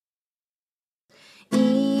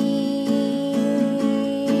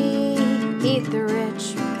hate the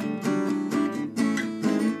rich.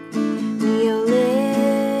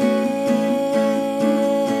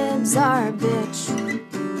 Neolibs are a bitch.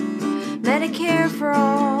 Medicare for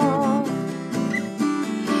all.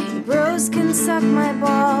 You bros can suck my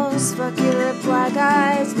balls. Fuck your reply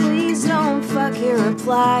guys. Please don't fuck your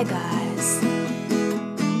reply guys.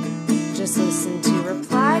 Just listen to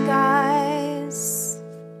Reply Guys.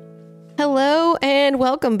 Hello and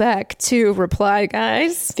welcome back to Reply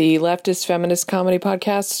Guys. The leftist feminist comedy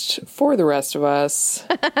podcast for the rest of us.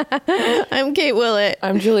 I'm Kate Willett.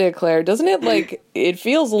 I'm Julia Claire. Doesn't it it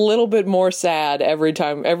feels a little bit more sad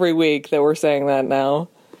every week that we're saying that now?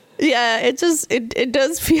 Yeah, it does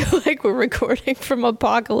feel like we're recording from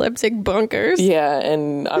apocalyptic bunkers. Yeah,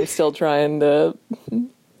 and I'm still trying to...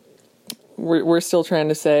 We're still trying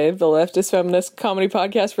to say the leftist feminist comedy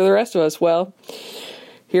podcast for the rest of us. Well,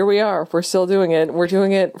 here we are. We're still doing it. We're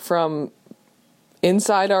doing it from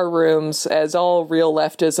inside our rooms, as all real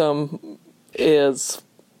leftism is.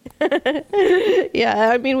 Yeah,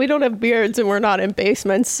 I mean, we don't have beards and we're not in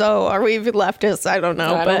basements, so are we even leftists? I don't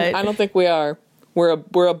know. I don't think we are.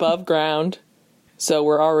 We're above ground, so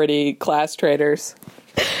we're already class traitors.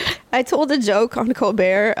 I told a joke on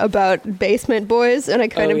Colbert about basement boys, and I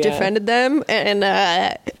kind of defended them. And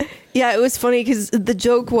yeah, it was funny because the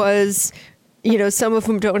joke was, you know, some of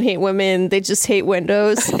them don't hate women; they just hate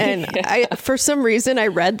windows. And for some reason, I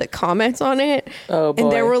read the comments on it, and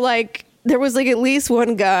there was like at least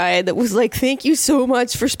one guy that was like, "Thank you so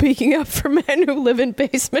much for speaking up for men who live in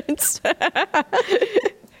basements."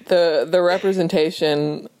 The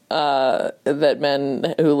representation that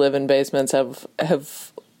men who live in basements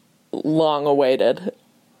have long awaited.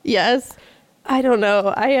 Yes. I don't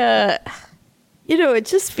know. It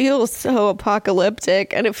just feels so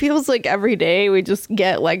apocalyptic, and it feels like every day we just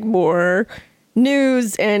get like more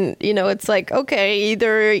news, and it's like, okay,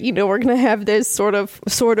 either we're gonna have this sort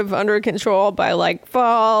of under control by like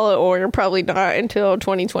fall, or probably not until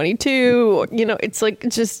 2022. It's like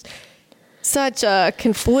just such a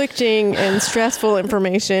conflicting and stressful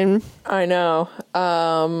information. I know.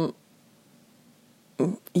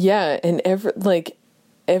 Yeah, and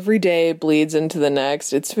every day bleeds into the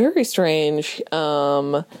next. It's very strange.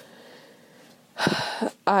 I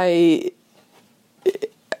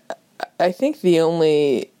think the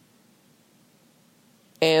only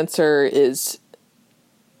answer is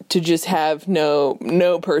to just have no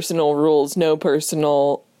personal rules, no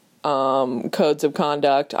personal codes of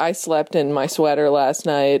conduct. I slept in my sweater last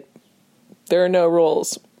night. There are no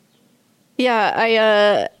rules. Yeah,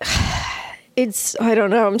 I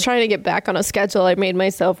don't know. I'm trying to get back on a schedule. I made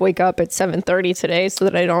myself wake up at 7:30 today so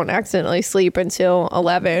that I don't accidentally sleep until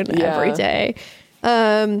 11 every day.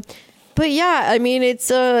 But yeah, I mean,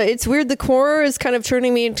 it's weird. The core is kind of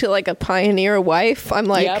turning me into like a pioneer wife. I'm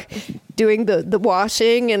like doing the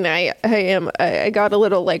washing, and I got a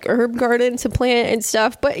little like herb garden to plant and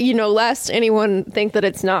stuff. But lest anyone think that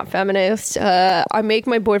it's not feminist, I make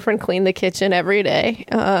my boyfriend clean the kitchen every day,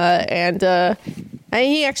 and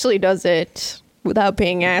he actually does it without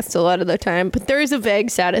being asked a lot of the time. But there is a vague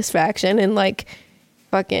satisfaction in like,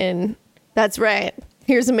 fucking, that's right.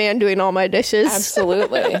 Here's a man doing all my dishes.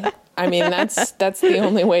 Absolutely. I mean, that's the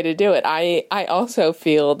only way to do it. I also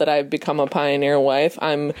feel that I've become a pioneer wife.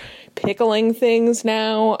 I'm pickling things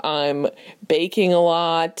now. I'm baking a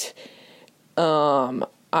lot. I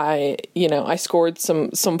scored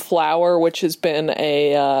some flour, which has been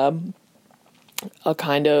a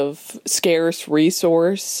kind of scarce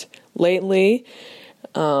resource lately.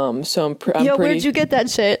 So I'm pretty... where'd you get that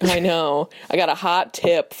shit? I know. I got a hot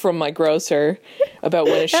tip from my grocer about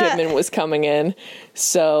when a shipment was coming in.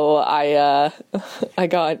 So I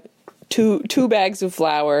got two bags of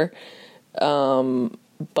flour.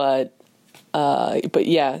 But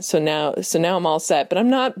yeah, so now I'm all set. But I'm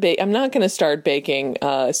not going to start baking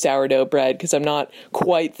sourdough bread because I'm not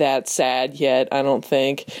quite that sad yet, I don't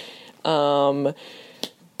think. But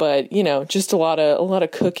just a lot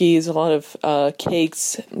of cookies, a lot of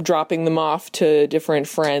cakes, dropping them off to different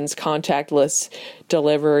friends, contactless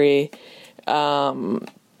delivery,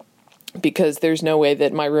 because there's no way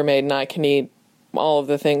that my roommate and I can eat all of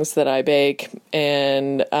the things that I bake.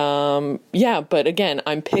 And but again,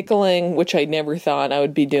 I'm pickling, which I never thought I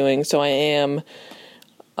would be doing. So I am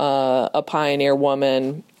a pioneer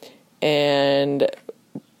woman, and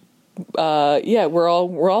we're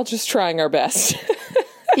all just trying our best.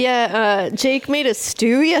 Yeah, Jake made a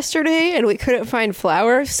stew yesterday, and we couldn't find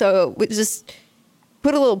flour, so we just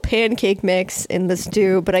put a little pancake mix in the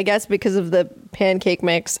stew. But I guess because of the pancake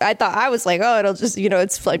mix, I was like, oh, it'll just,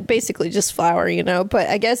 it's like basically just flour, But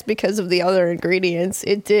I guess because of the other ingredients,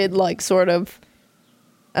 it did like sort of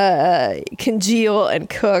congeal and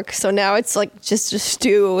cook. So now it's like just a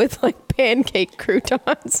stew with like pancake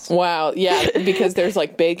croutons. Wow. Yeah, because there's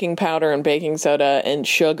like baking powder and baking soda and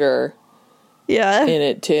sugar Yeah. in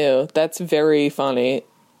it too. That's very funny.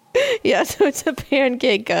 Yeah, so it's a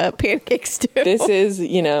pancake stew. This is,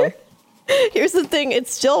 Here's the thing,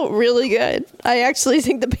 it's still really good. I actually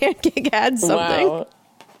think the pancake had something. Wow.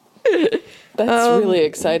 That's really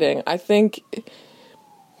exciting. I think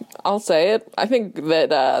I'll say it. I think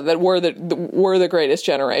that we're the greatest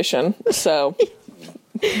generation. So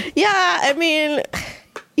Yeah, I mean,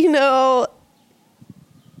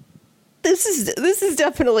 this is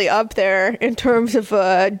definitely up there in terms of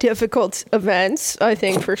difficult events, I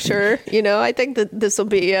think, for sure. I think that this will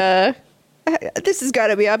be this has got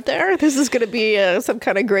to be up there. This is going to be some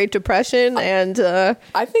kind of Great Depression, and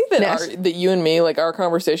I think that you and me, like, our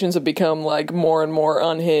conversations have become like more and more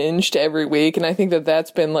unhinged every week, and I think that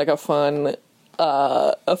that's been like a fun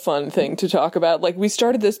thing to talk about. Like, we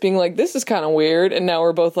started this being like, this is kind of weird, and now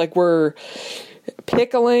we're both like, we're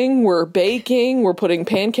pickling, we're baking, we're putting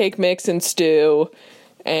pancake mix in stew,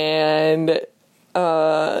 and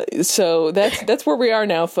so that's where we are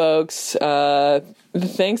now, folks.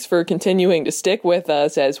 Thanks for continuing to stick with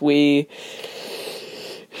us as we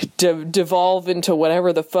devolve into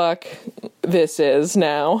whatever the fuck this is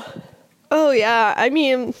now. Oh yeah, I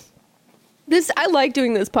mean, I like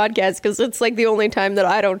doing this podcast because it's like the only time that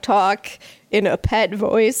I don't talk in a pet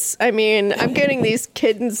voice. I mean, I'm getting these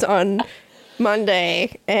kittens on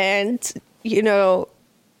Monday, and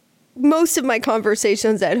most of my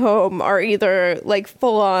conversations at home are either like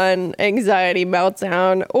full-on anxiety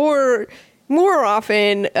meltdown, or more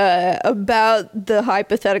often about the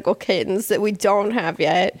hypothetical kittens that we don't have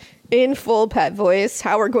yet, in full pet voice,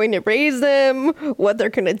 how we're going to raise them, what they're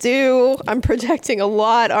going to do. I'm projecting a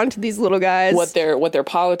lot onto these little guys. What their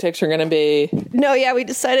politics are going to be. No, yeah, we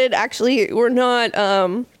decided actually we're not,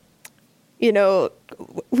 you know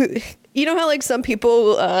how like some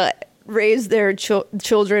people raise their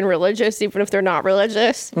children religious even if they're not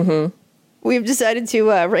religious? Mm-hmm. We've decided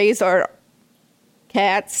to raise our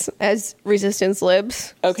cats as resistance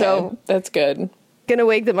libs. Okay, so, that's good. Gonna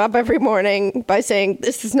wake them up every morning by saying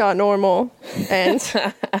this is not normal, and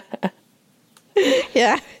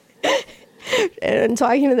yeah, and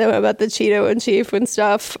talking to them about the Cheeto and Chief and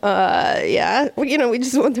stuff. Yeah, we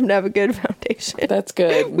just want them to have a good foundation. That's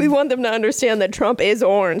good. We want them to understand that Trump is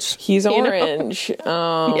orange. He's orange.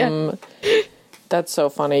 Yeah. That's so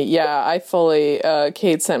funny. Yeah, I fully.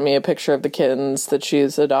 Kate sent me a picture of the kittens that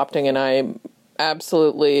she's adopting, and I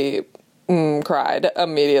absolutely cried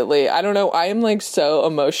immediately. I don't know. I am like so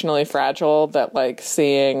emotionally fragile that like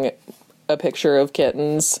seeing a picture of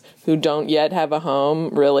kittens who don't yet have a home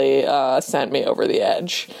really sent me over the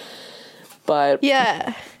edge. But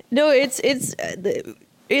yeah, no, it's I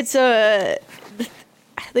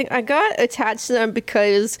think I got attached to them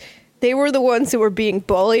because they were the ones who were being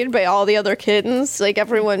bullied by all the other kittens. Like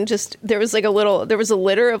everyone there was a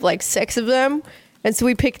litter of like 6 of them. And so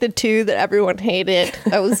we picked the 2 that everyone hated.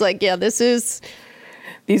 I was like, yeah, these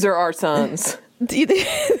are our sons.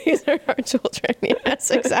 These are our children.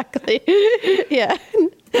 Yes, exactly. Yeah.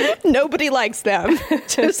 Nobody likes them.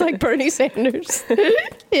 Just like Bernie Sanders.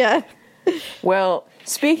 Yeah. Well,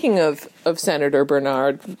 speaking of Senator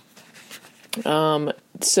Bernard,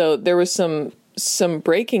 so there was some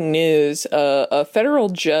breaking news. A federal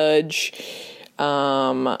judge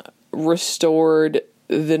restored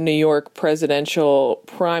the New York presidential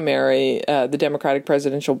primary, the Democratic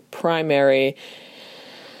presidential primary,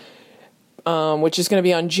 which is going to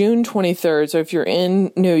be on June 23rd. So if you're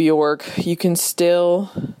in New York, you can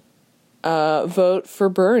still vote for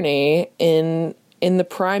Bernie in the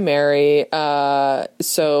primary.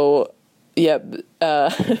 So, yeah,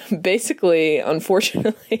 basically,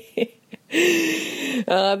 unfortunately,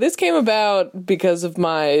 this came about because of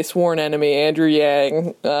my sworn enemy, Andrew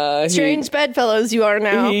Yang. Strange bedfellows you are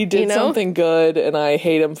now. He did something good, and I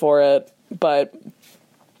hate him for it. But,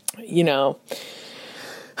 yeah,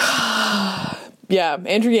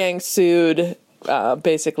 Andrew Yang sued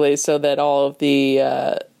basically so that all of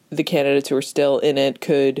the candidates who are still in it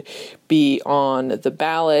could be on the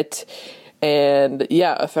ballot. And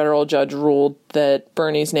yeah, a federal judge ruled that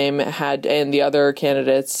Bernie's name and the other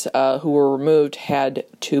candidates who were removed had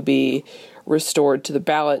to be restored to the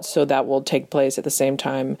ballot. So that will take place at the same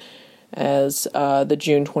time as the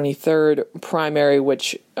June 23rd primary,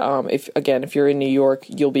 which, if you're in New York,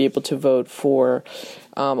 you'll be able to vote for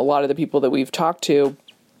a lot of the people that we've talked to.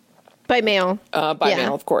 By mail.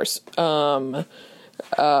 Mail, of course. A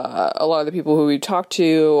lot of the people who we talked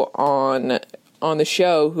to on the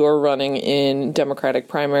show who are running in Democratic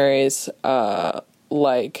primaries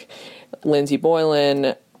like Lindsey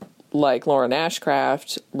Boylan, like Lauren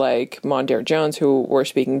Ashcraft, like Mondaire Jones, who we're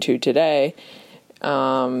speaking to today.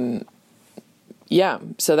 Yeah,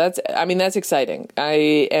 so that's exciting.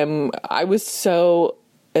 I was so,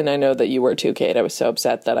 and I know that you were too, Kate. I was so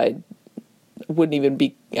upset that I wouldn't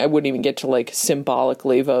even get to like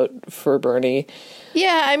symbolically vote for Bernie.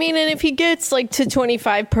 Yeah, I mean, and if he gets like to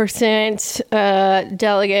 25%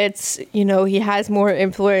 delegates, you know, he has more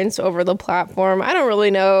influence over the platform. I don't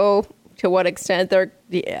really know to what extent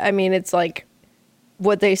it's like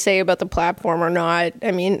what they say about the platform or not.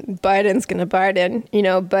 I mean, Biden's going to Biden, you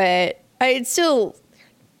know, but it's still,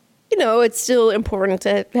 you know, it's still important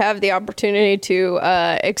to have the opportunity to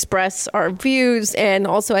express our views. And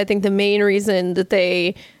also, I think the main reason that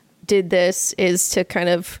they did this is to kind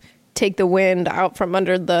of take the wind out from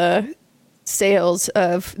under the sails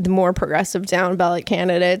of the more progressive down ballot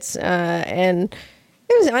candidates. And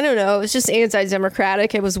it was, I don't know, it was just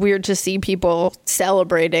anti-democratic. It was weird to see people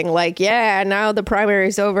celebrating like, yeah, now the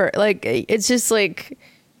primary's over. Like, it's just like,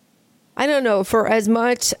 I don't know, for as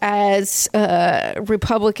much as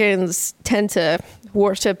Republicans tend to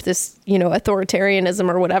worship this, you know, authoritarianism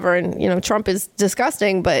or whatever, and, you know, Trump is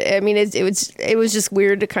disgusting, but I mean, it was just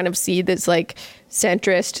weird to kind of see this like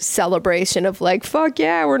centrist celebration of like, fuck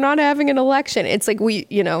yeah, we're not having an election. It's like,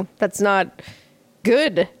 you know, that's not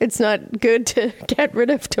good. It's not good to get rid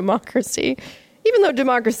of democracy. Even though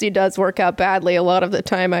democracy does work out badly a lot of the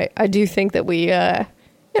time, I do think that we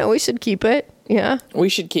should keep it. Yeah. We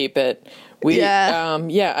should keep it.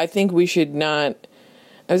 I think we should not.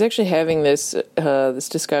 I was actually having this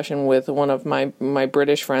discussion with one of my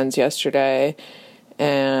British friends yesterday,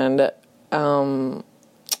 and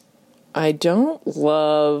I don't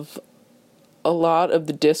love a lot of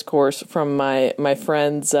the discourse from my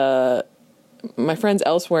friends. My friends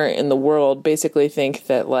elsewhere in the world basically think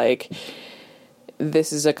that like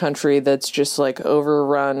this is a country that's just like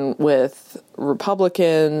overrun with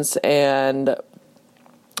Republicans and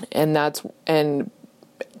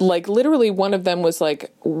like literally one of them was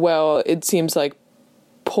like, well, it seems like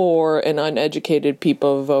poor and uneducated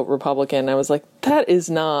people vote Republican. I was like, that is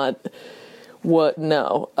not what,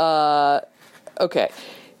 no. Okay.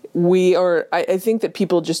 I think that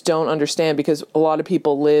people just don't understand because a lot of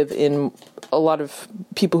people who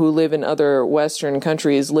live in other Western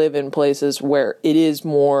countries live in places where it is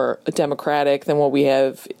more democratic than what we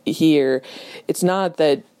have here. It's not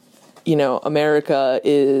that, you know, America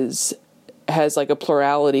has like a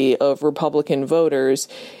plurality of Republican voters.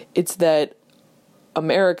 It's that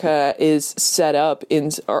America is set up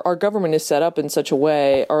our government is set up in such a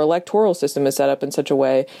way, our electoral system is set up in such a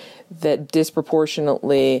way that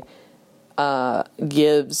disproportionately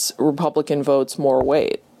gives Republican votes more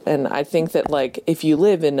weight. And I think that like if you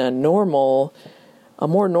live in a more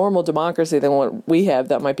normal democracy than what we have,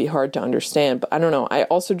 that might be hard to understand. But I don't know. I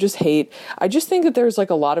also just think that there's like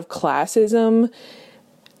a lot of classism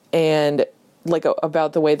and like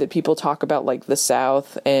about the way that people talk about like the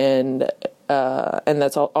South and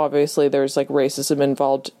that's obviously there's like racism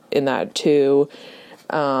involved in that too.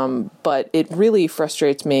 But it really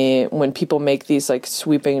frustrates me when people make these like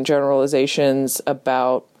sweeping generalizations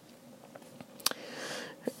about,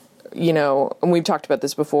 you know, and we've talked about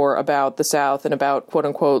this before about the South and about quote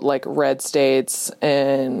unquote like red states,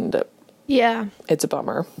 and yeah, it's a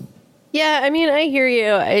bummer. Yeah, I mean, I hear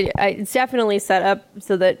you. It's definitely set up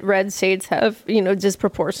so that red states have, you know,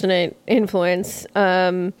 disproportionate influence,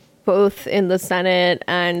 both in the Senate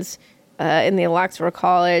and in the Electoral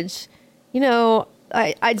College. You know,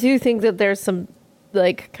 I do think that there's some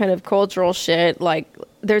like kind of cultural shit. Like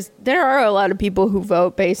there are a lot of people who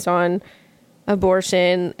vote based on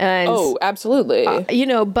abortion and absolutely. You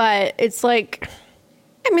know, but it's like,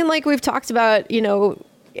 I mean, like we've talked about, you know,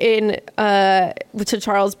 to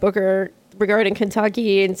Charles Booker regarding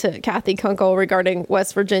Kentucky and to Kathy Kunkel regarding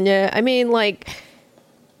West Virginia. I mean, like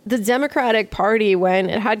the Democratic Party, when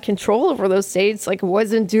it had control over those states, like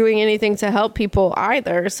wasn't doing anything to help people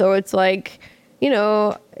either. So it's like, you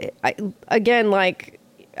know,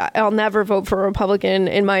 I'll never vote for a Republican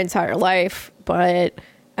in my entire life. But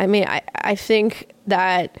I mean, I think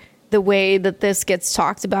that the way that this gets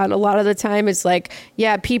talked about a lot of the time is like,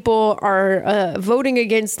 yeah, people are voting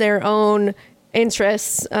against their own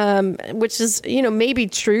interests, which is, you know, maybe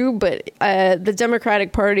true, but the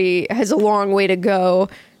Democratic Party has a long way to go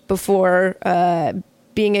before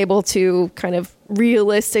being able to kind of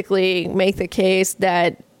realistically make the case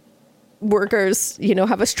that workers, you know,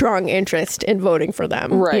 have a strong interest in voting for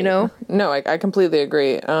them. Right. You know? No, I completely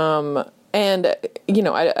agree. And, you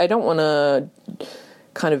know, I don't want to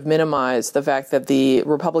kind of minimize the fact that the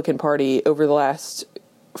Republican Party over the last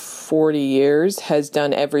 40 years has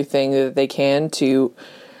done everything that they can to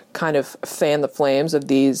kind of fan the flames of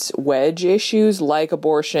these wedge issues like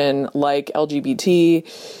abortion, like LGBT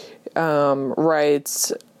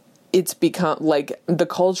rights. It's become like the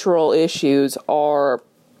cultural issues are,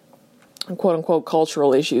 quote unquote,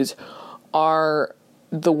 cultural issues are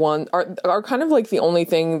kind of like the only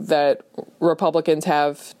thing that Republicans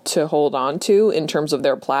have to hold on to in terms of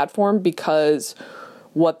their platform, because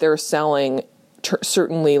what they're selling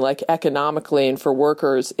certainly like economically and for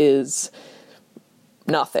workers is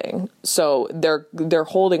nothing. So they're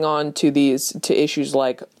holding on to issues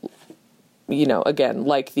like, you know, again,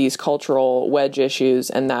 like these cultural wedge issues.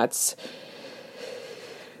 And that's,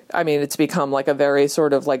 I mean, it's become like a very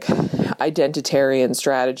sort of like identitarian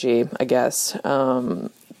strategy, I guess.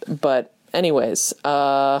 But anyways,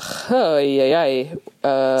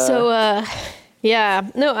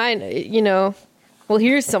 well,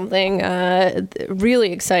 here's something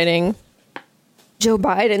really exciting. Joe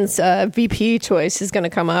Biden's VP choice is going to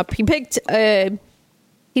come up. He picked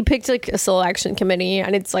like a selection committee,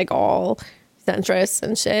 and it's like all centrist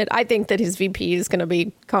and shit. I think that his VP is going to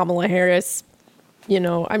be Kamala Harris. You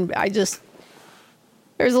know,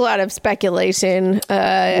 there's a lot of speculation.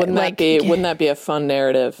 Wouldn't that be a fun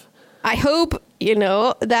narrative? I hope, you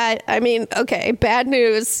know, that, I mean, okay, bad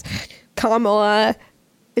news, Kamala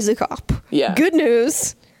is a cop. Yeah. Good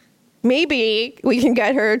news, maybe we can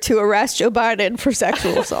get her to arrest Joe Biden for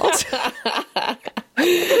sexual assault.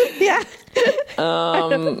 Yeah.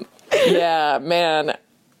 Yeah, man.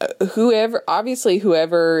 Whoever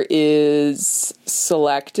is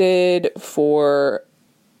selected for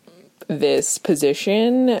this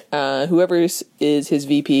position, whoever is his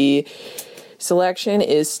VP selection,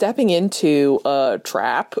 is stepping into a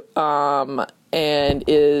trap, and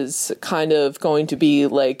is kind of going to be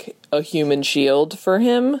like a human shield for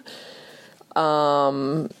him.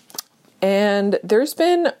 And there's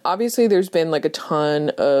been like a ton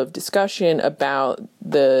of discussion about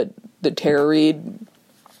the Tara Reade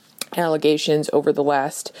allegations over over the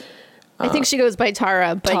last. I think she goes by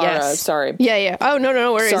Tara, but Tara, yes. Sorry. Yeah. Oh,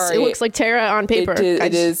 no worries. Sorry. It looks like Tara on paper.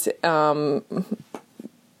 It is.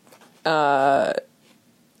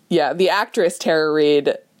 Yeah, the actress Tara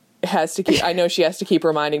Reade has to keep. I know she has to keep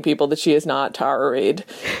reminding people that she is not Tara Reade.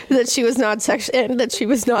 That she was not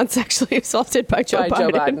sexually assaulted by Joe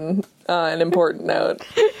Biden. An important note.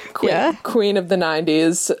 Queen of the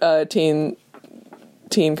 90s,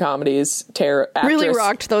 teen comedies. Tara, actress. Really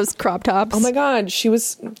rocked those crop tops. Oh my God, she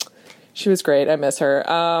was great. I miss her.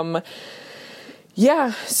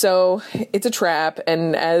 Yeah, so it's a trap,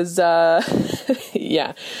 and as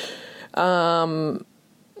yeah.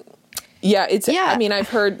 Yeah, I mean, I've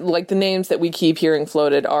heard like the names that we keep hearing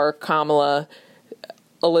floated are Kamala,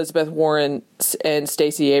 Elizabeth Warren, and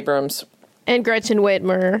Stacey Abrams. And Gretchen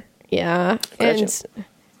Whitmer. Yeah. Gretchen. And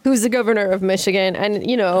who's the governor of Michigan. And,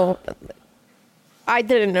 you know, I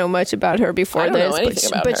didn't know much about her before this. I don't know anything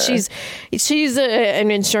about her. But she's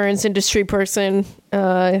an insurance industry person.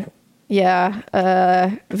 Very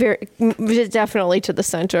definitely to the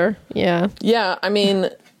center. Yeah. Yeah, I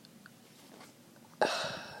mean,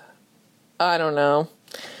 I don't know.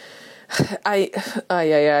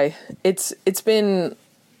 It's been,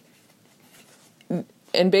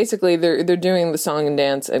 and basically they're doing the song and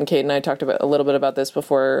dance, and Kate and I talked a little bit about this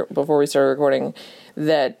before we started recording,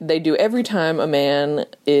 that they do every time a man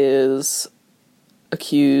is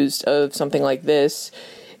accused of something like this.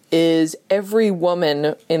 Is every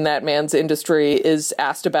woman in that man's industry is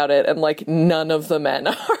asked about it, and like none of the men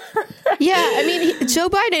are. Yeah, I mean, Joe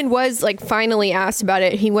Biden was like finally asked about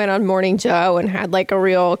it. He went on Morning Joe and had like a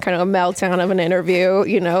real kind of meltdown of an interview,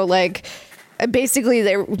 you know, like basically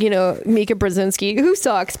Mika Brzezinski, who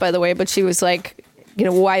sucks, by the way, but she was like, you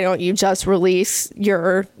know, why don't you just release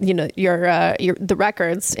the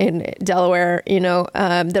records in Delaware, you know,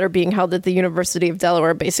 that are being held at the University of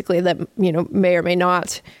Delaware, basically, that, you know, may or may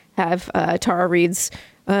not have Tara Reade's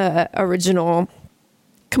original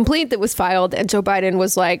complaint that was filed. And Joe Biden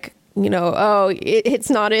was like, you know, it's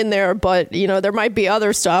not in there, but, you know, there might be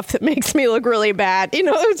other stuff that makes me look really bad. You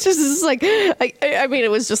know, it's just like, I mean,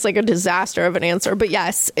 it was just like a disaster of an answer. But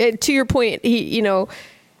yes, to your point, you know,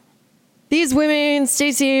 these women,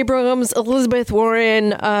 Stacey Abrams, Elizabeth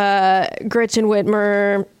Warren, Gretchen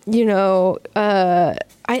Whitmer, you know,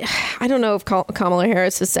 I don't know if Kamala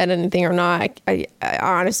Harris has said anything or not. I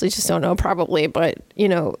honestly just don't know, probably. But, you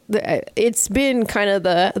know, it's been kind of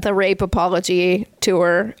the rape apology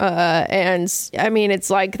tour. And I mean, it's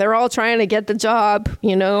like they're all trying to get the job,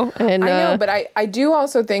 you know. And I know, but I do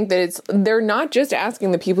also think that they're not just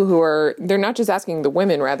asking they're not just asking the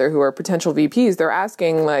women, rather, who are potential VPs. They're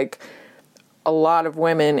asking, like, a lot of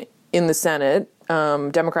women in the Senate,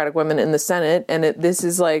 Democratic women in the Senate, and this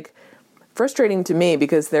is like frustrating to me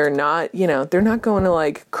because they're not going to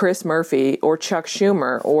like Chris Murphy or Chuck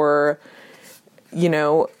Schumer or,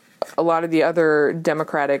 a lot of the other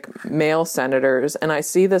Democratic male senators. And I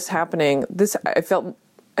see this happening. I felt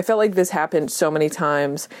like this happened so many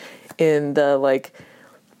times in the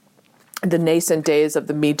nascent days of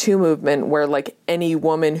the Me Too movement, where like any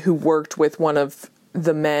woman who worked with one of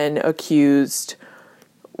the men accused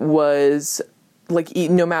was like,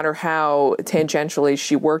 no matter how tangentially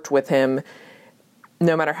she worked with him,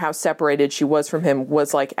 no matter how separated she was from him,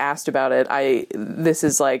 was like asked about it. This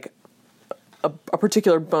is like a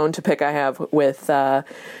particular bone to pick I have with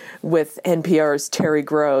NPR's Terry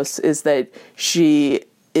Gross, is that she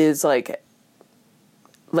is like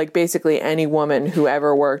basically any woman who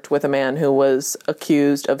ever worked with a man who was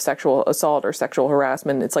accused of sexual assault or sexual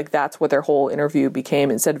harassment. It's like that's what their whole interview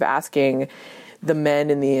became, instead of asking the men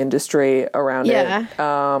in the industry around it. I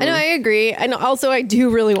know, I agree. And also, I do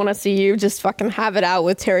really want to see you just fucking have it out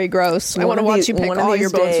with Terry Gross. I want to watch you pick all your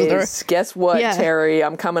bones with her. Guess what, Terry?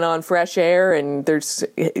 I'm coming on Fresh Air, and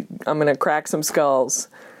I'm going to crack some skulls.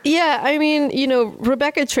 Yeah, I mean,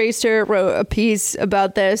 Rebecca Traister wrote a piece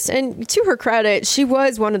about this, and to her credit, she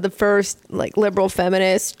was one of the first like liberal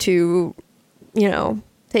feminists to, to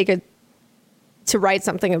write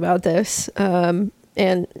something about this.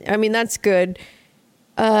 And I mean, that's good.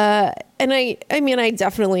 And I mean, I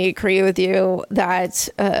definitely agree with you that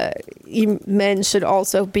men should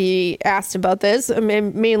also be asked about this. I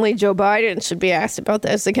mean, mainly Joe Biden should be asked about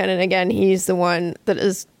this again and again. He's the one that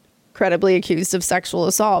is credibly accused of sexual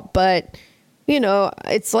assault. But,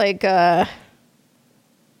 it's like, I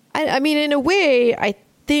mean, in a way, I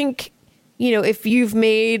think, if you've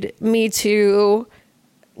made Me Too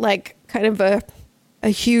like kind of a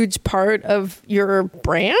huge part of your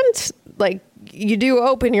brand, like you do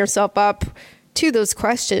open yourself up to those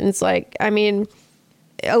questions. Like, I mean,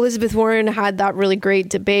 Elizabeth Warren had that really great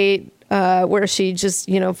debate where she just,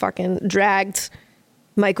 fucking dragged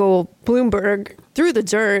Michael Bloomberg through the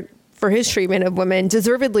dirt for his treatment of women,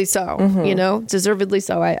 deservedly so, deservedly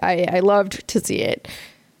so. I loved to see it.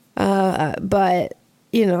 But,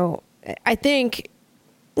 I think,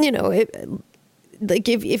 like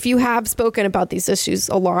if you have spoken about these issues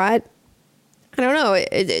a lot, I don't know,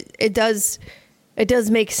 it does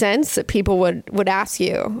make sense that people would ask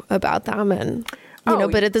you about them, and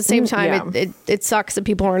but at the same time, it sucks that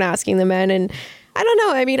people aren't asking the men. And I don't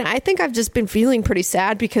know. I mean, I think I've just been feeling pretty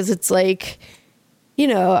sad because it's like,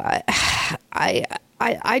 I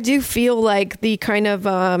do feel like the kind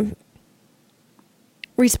of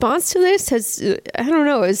response to this has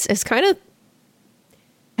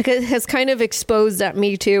kind of exposed that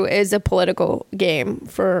Me Too is a political game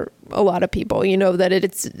for a lot of people. I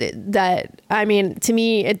mean, to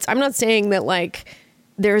me, I'm not saying that like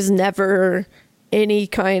there's never any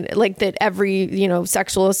kind like that every,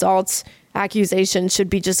 sexual assault accusation should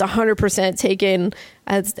be just 100% taken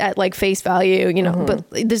at like face value, but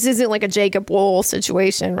this isn't like a Jacob Wohl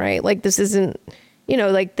situation, right? Like this isn't,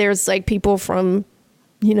 like there's like people from,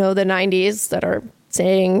 the 90s that are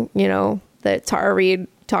saying, that Tara Reid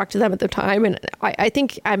talked to them at the time. And I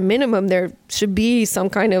think at minimum, there should be some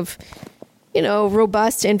kind of,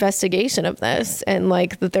 robust investigation of this, and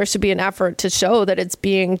like that there should be an effort to show that it's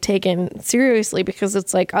being taken seriously, because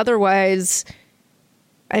it's like otherwise,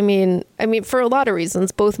 I mean, for a lot of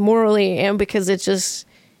reasons, both morally and because if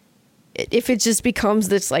it just becomes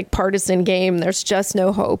this like partisan game, there's just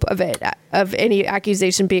no hope of any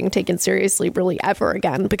accusation being taken seriously really ever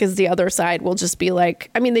again, because the other side will just be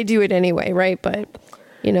like, I mean, they do it anyway, right? But,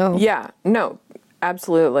 Yeah, no,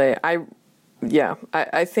 absolutely. I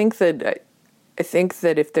think that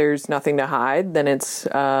if there's nothing to hide, then it's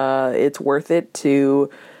worth it to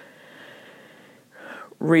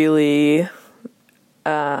really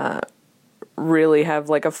have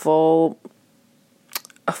like a full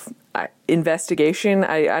investigation.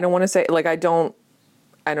 I don't want to say like, I don't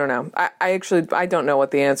know. I don't know what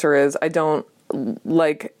the answer is. I don't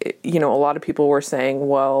like, a lot of people were saying,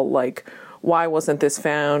 well, like, why wasn't this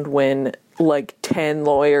found when like 10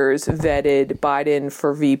 lawyers vetted Biden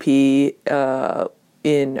for VP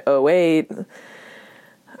in 2008?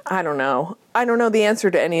 I don't know. I don't know the answer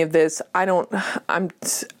to any of this. I'm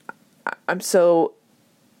so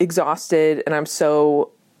exhausted, and I'm so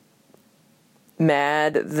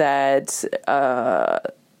mad that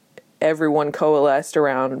everyone coalesced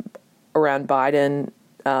around Biden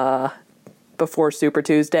before Super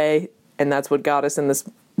Tuesday, and that's what got us in this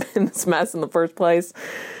mess in the first place.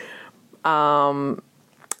 And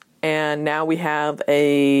now we have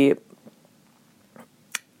a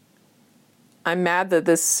I'm mad that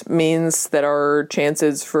this means that our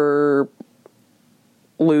chances for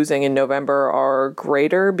losing in November are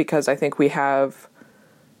greater, because I think we have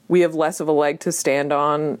less of a leg to stand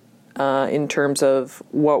on in terms of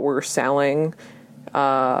what we're selling,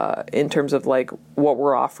 in terms of like what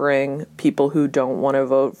we're offering people who don't want to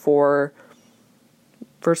vote for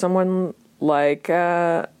someone like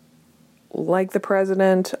the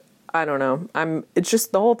president. I don't know. It's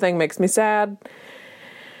just, the whole thing makes me sad.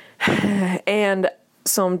 And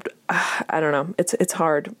so I don't know. It's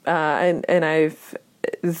hard. And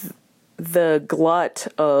the glut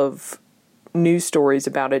of news stories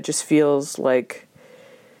about it just feels like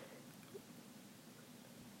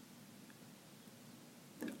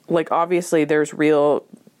obviously there is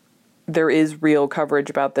real coverage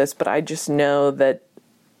about this, but I just know that,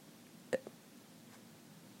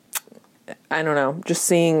 I don't know, just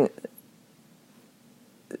seeing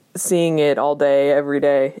it all day, every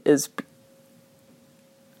day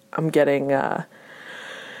I'm getting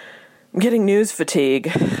news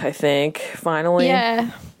fatigue, I think, finally.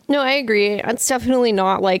 Yeah. No, I agree. It's definitely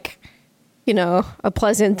not like, you know, a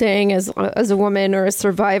pleasant thing as a woman or a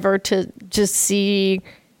survivor to just see,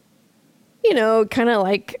 you know, kind of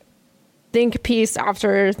like think piece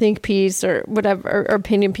after think piece or whatever, or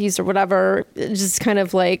opinion piece or whatever. Just kind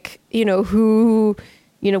of like, you know, who,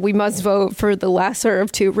 you know, we must vote for the lesser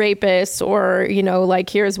of two rapists, or, you know, like,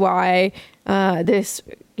 here's why this,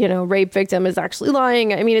 you know, rape victim is actually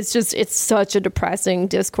lying. I mean, it's such a depressing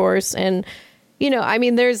discourse. And, you know, I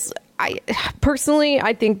mean, I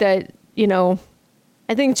think that, you know,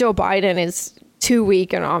 I think Joe Biden is too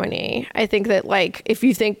weak a nominee. I think that, like, if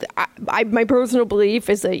you think, my personal belief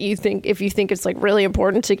is that if you think it's like really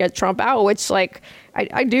important to get Trump out, which, like,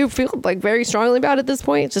 I do feel like very strongly about at this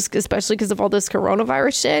point, just especially because of all this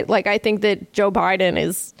coronavirus shit. Like, I think that Joe Biden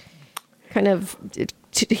is kind of,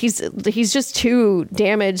 he's just too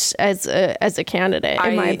damaged as a candidate,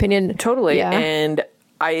 in my opinion. Totally. Yeah. And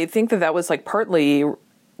I think that was like partly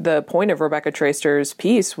the point of Rebecca Traister's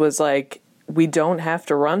piece, was like, we don't have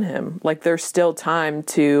to run him. Like, there's still time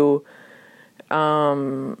to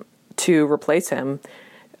replace him.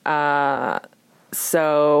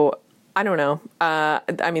 So I don't know.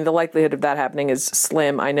 I mean, the likelihood of that happening is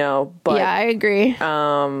slim, I know, but yeah, I agree.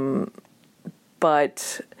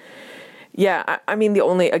 But yeah, I mean, the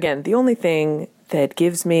only thing that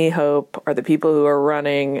gives me hope are the people who are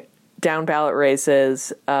running down ballot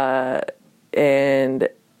races. And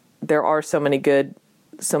there are so many good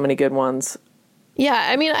ones. Yeah,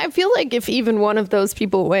 I mean, I feel like if even one of those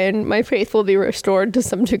people win, my faith will be restored to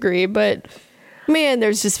some degree. But man,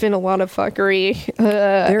 there's just been a lot of fuckery.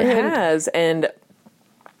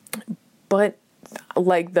 But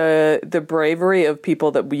like the bravery of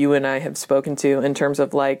people that you and I have spoken to, in terms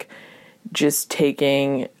of like just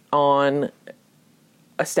taking on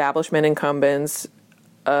establishment incumbents,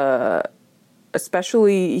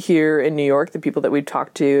 especially here in New York, the people that we've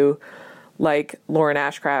talked to, like Lauren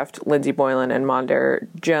Ashcraft, Lindsey Boylan, and Mondaire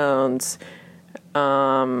Jones.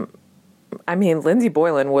 I mean, Lindsey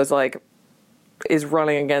Boylan is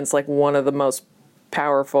running against like one of the most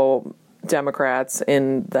powerful Democrats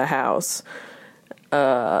in the House.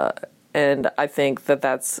 And I think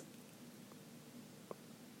that's,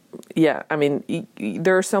 yeah, I mean,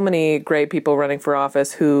 there are so many great people running for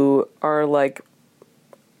office who are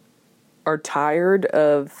tired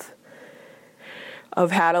of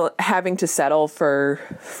having to settle for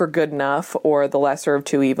good enough or the lesser of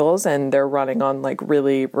two evils, and they're running on like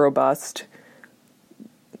really robust,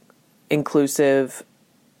 inclusive,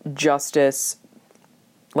 justice,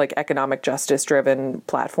 like economic justice driven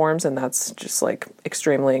platforms, and that's just like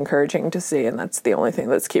extremely encouraging to see, and that's the only thing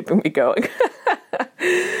that's keeping me going.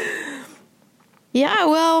 Yeah,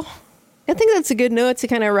 well, I think that's a good note to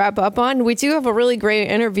kind of wrap up on. We do have a really great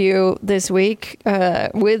interview this week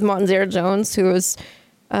with Mondaire Jones, who is,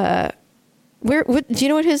 do you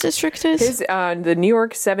know what his district is? The New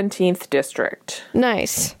York 17th district.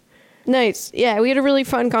 Nice. Yeah, we had a really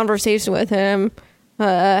fun conversation with him.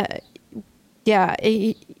 Yeah,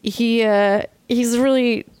 he's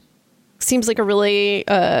really seems like a really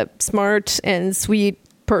smart and sweet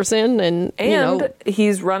person, and you know,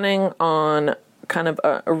 he's running on kind of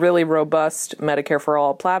a really robust Medicare for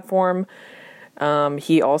All platform.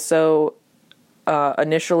 He also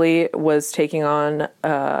initially was taking on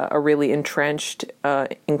a really entrenched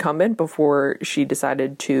incumbent before she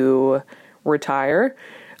decided to retire.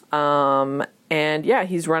 And yeah,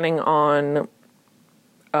 he's running on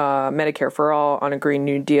Medicare for All, on a Green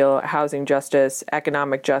New Deal, housing justice,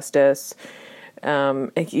 economic justice.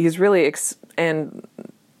 He's really, and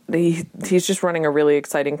he's just running a really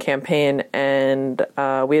exciting campaign, and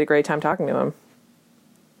we had a great time talking to him.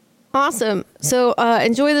 Awesome. So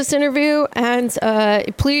enjoy this interview, and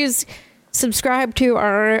please subscribe to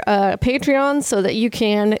our Patreon so that you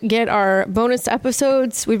can get our bonus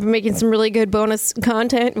episodes. We've been making some really good bonus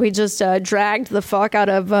content. We just dragged the fuck out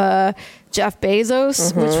of Jeff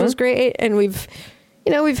Bezos, which was great, and we've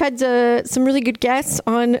had some really good guests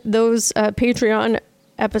on those Patreon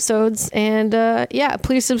episodes, and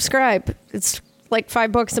please subscribe. It's like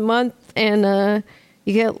 $5 a month, and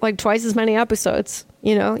you get like twice as many episodes.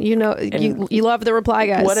 You love the Reply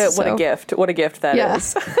Guys. What a gift! What a gift that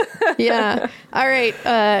is. Yeah. All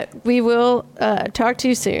right. We will talk to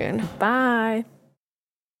you soon. Bye.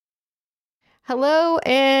 Hello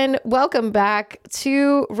and welcome back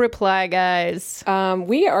to Reply Guys.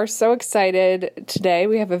 We are so excited today.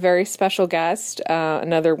 We have a very special guest,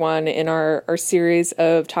 another one in our series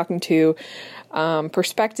of talking to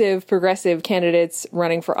prospective progressive candidates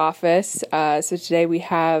running for office. So today we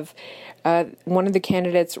have one of the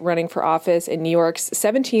candidates running for office in New York's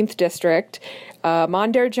 17th district,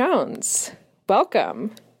 Mondaire Jones.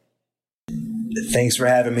 Welcome. Thanks for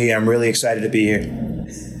having me. I'm really excited to be here.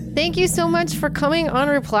 Thank you so much for coming on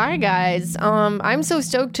Reply Guys. I'm so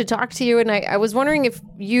stoked to talk to you, and I was wondering if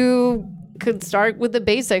you could start with the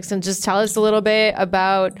basics and just tell us a little bit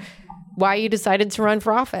about why you decided to run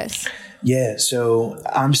for office. Yeah, so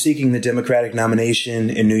I'm seeking the Democratic nomination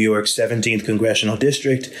in New York's 17th Congressional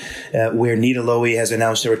District, where Nita Lowey has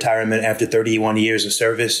announced her retirement after 31 years of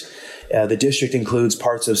service. The district includes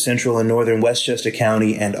parts of central and northern Westchester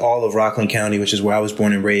County and all of Rockland County, which is where I was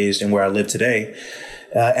born and raised and where I live today.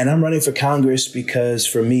 And I'm running for Congress because,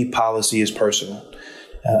 for me, policy is personal.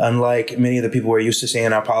 Unlike many of the people we're used to seeing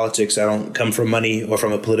in our politics, I don't come from money or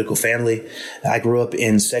from a political family. I grew up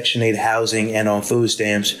in Section 8 housing and on food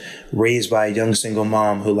stamps, raised by a young single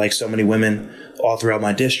mom who, like so many women all throughout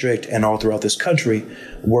my district and all throughout this country,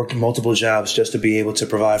 worked multiple jobs just to be able to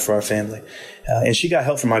provide for our family. And she got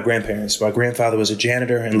help from my grandparents. My grandfather was a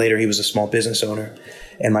janitor, and later he was a small business owner.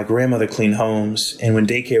 And my grandmother cleaned homes. And when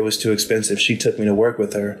daycare was too expensive, she took me to work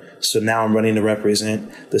with her. So now I'm running to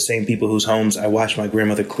represent the same people whose homes I watched my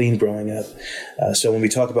grandmother clean growing up. So when we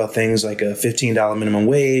talk about things like a $15 minimum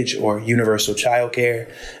wage or universal child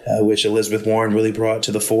care, which Elizabeth Warren really brought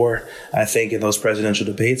to the fore, I think, in those presidential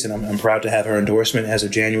debates, and I'm proud to have her endorsement as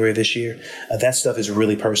of January this year, that stuff is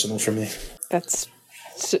really personal for me. That's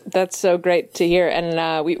so great to hear.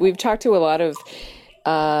 And we've talked to a lot of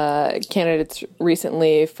candidates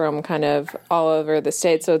recently from kind of all over the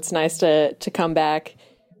state. So it's nice to come back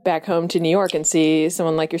home to New York and see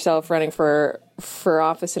someone like yourself running for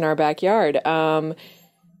office in our backyard.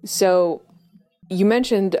 So you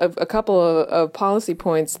mentioned a couple of policy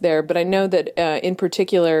points there, but I know that in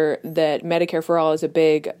particular that Medicare for All is a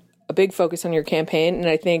big focus on your campaign. And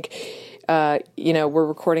I think, we're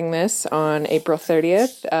recording this on April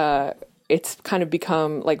 30th. It's kind of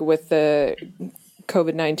become, like, with the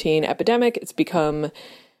COVID-19 epidemic, it's become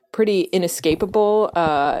pretty inescapable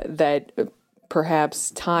that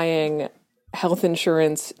perhaps tying health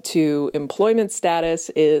insurance to employment status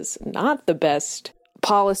is not the best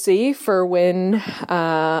policy for when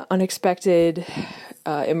unexpected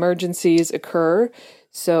emergencies occur.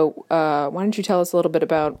 So why don't you tell us a little bit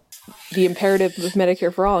about the imperative of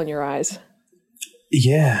Medicare for All in your eyes?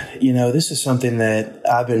 Yeah, this is something that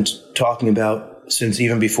I've been talking about since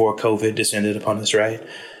even before COVID descended upon us, right?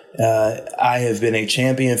 I have been a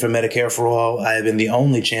champion for Medicare for All. I have been the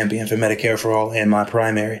only champion for Medicare for All in my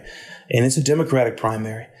primary. And it's a Democratic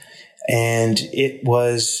primary. And it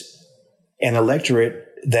was an electorate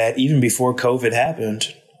that, even before COVID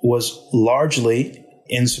happened, was largely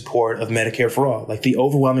in support of Medicare for All. Like, the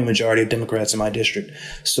overwhelming majority of Democrats in my district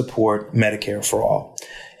support Medicare for All.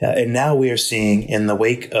 And now we are seeing, in the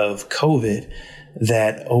wake of COVID,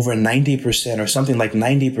 that over 90% or something like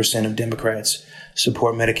 90% of Democrats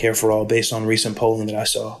support Medicare for All based on recent polling that I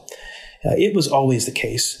saw. It was always the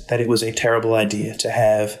case that it was a terrible idea to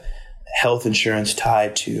have health insurance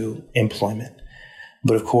tied to employment.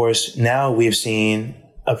 But of course, now we've seen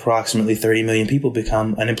approximately 30 million people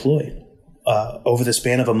become unemployed over the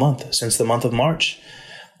span of a month, since the month of March,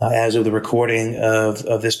 as of the recording of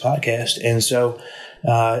this podcast. And so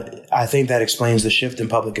I think that explains the shift in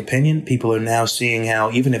public opinion. People are now seeing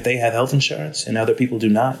how, even if they have health insurance and other people do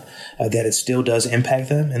not, that it still does impact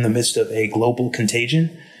them in the midst of a global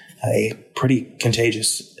contagion, a pretty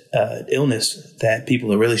contagious illness that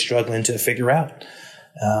people are really struggling to figure out.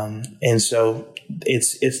 And so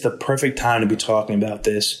it's the perfect time to be talking about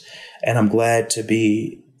this. And I'm glad to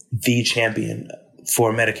be the champion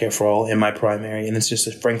for Medicare for All in my primary. And it's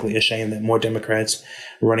just frankly a shame that more Democrats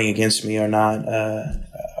running against me are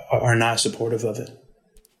not supportive of it.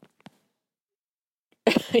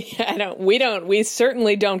 Yeah, we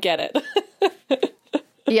certainly don't get it.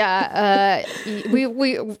 Yeah,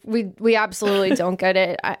 we absolutely don't get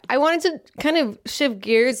it. I wanted to kind of shift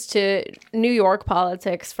gears to New York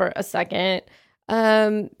politics for a second.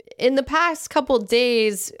 In the past couple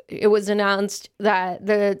days, it was announced that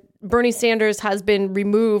Bernie Sanders has been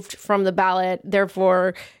removed from the ballot,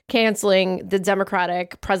 therefore canceling the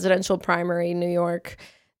Democratic presidential primary in New York.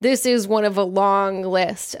 This is one of a long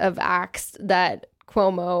list of acts that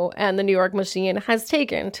Cuomo and the New York machine has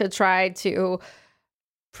taken to try to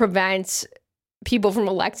prevent people from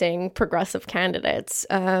electing progressive candidates.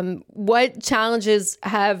 What challenges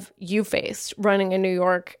have you faced running in New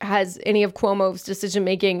York? Has any of Cuomo's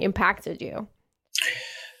decision-making impacted you?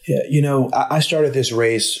 Yeah, I started this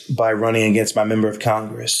race by running against my member of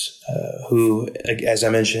Congress, who, as I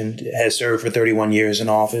mentioned, has served for 31 years in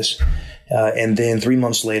office. And then 3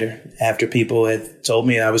 months later, after people had told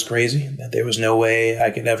me I was crazy, that there was no way I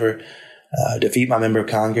could ever defeat my member of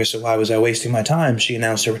Congress, so why was I wasting my time? She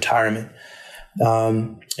announced her retirement.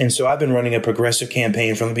 And so I've been running a progressive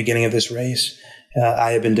campaign from the beginning of this race.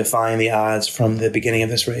 I have been defying the odds from the beginning of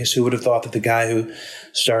this race. Who would have thought that the guy who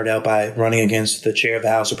started out by running against the chair of the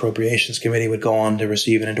House Appropriations Committee would go on to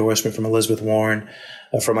receive an endorsement from Elizabeth Warren,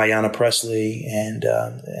 from Ayanna Pressley, and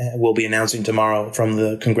will be announcing tomorrow from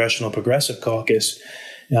the Congressional Progressive Caucus.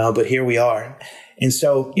 But here we are. And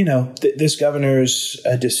so, this governor's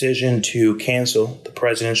decision to cancel the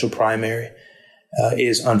presidential primary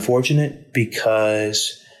is unfortunate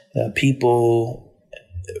because people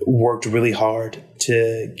worked really hard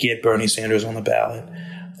to get Bernie Sanders on the ballot.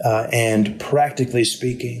 And practically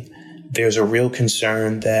speaking, there's a real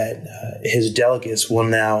concern that his delegates will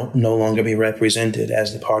now no longer be represented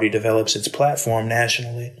as the party develops its platform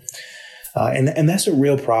nationally. And that's a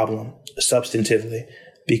real problem substantively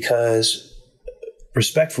because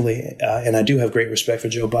respectfully, and I do have great respect for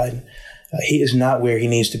Joe Biden, he is not where he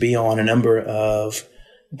needs to be on a number of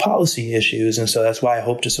policy issues. And so that's why I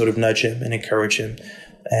hope to sort of nudge him and encourage him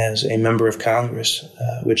as a member of Congress,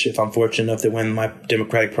 which if I'm fortunate enough to win my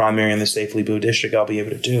Democratic primary in the Safely Blue District, I'll be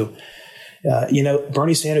able to do.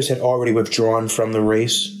 Bernie Sanders had already withdrawn from the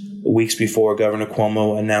race weeks before Governor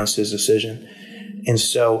Cuomo announced his decision. And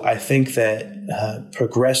so I think that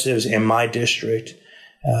progressives in my district,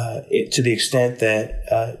 to the extent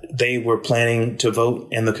that they were planning to vote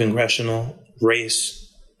in the congressional race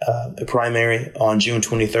primary on June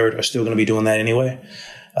 23rd, are still going to be doing that anyway.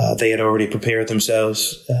 They had already prepared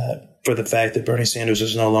themselves for the fact that Bernie Sanders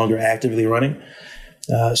is no longer actively running.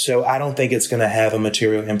 So I don't think it's going to have a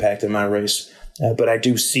material impact in my race. But I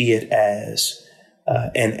do see it as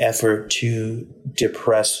an effort to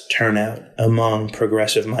depress turnout among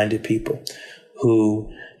progressive-minded people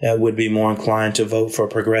who would be more inclined to vote for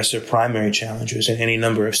progressive primary challengers in any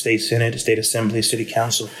number of state senate, state assembly, city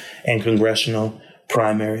council, and congressional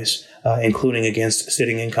primaries, including against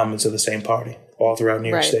sitting incumbents of the same party all throughout New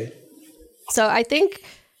York State. So I think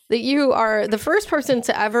that you are the first person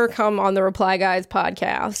to ever come on the Reply Guys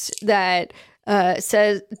podcast that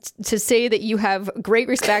says to say that you have great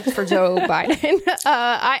respect for Joe Biden.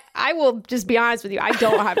 I will just be honest with you. I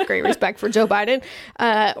don't have great respect for Joe Biden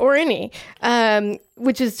or any,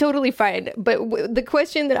 which is totally fine. But the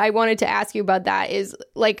question that I wanted to ask you about that is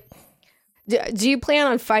like, do you plan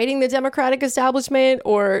on fighting the Democratic establishment,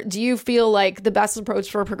 or do you feel like the best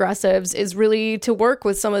approach for progressives is really to work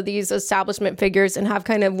with some of these establishment figures and have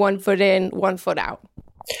kind of 1 foot in, 1 foot out?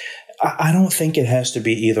 I don't think it has to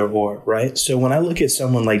be either or, right? So when I look at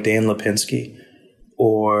someone like Dan Lipinski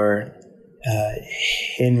or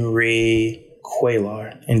Henry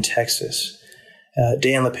Cuellar in Texas,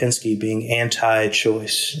 Dan Lipinski being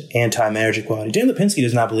anti-choice, anti-marriage equality. Dan Lipinski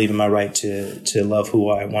does not believe in my right to love who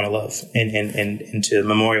I want to love and to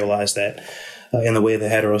memorialize that in the way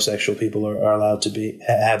that heterosexual people are allowed to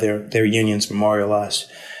have their unions memorialized.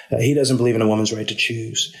 He doesn't believe in a woman's right to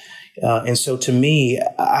choose. And so to me,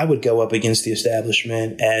 I would go up against the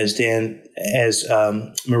establishment as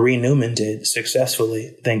Marie Newman did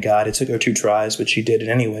successfully. Thank God. It took her 2 tries, but she did it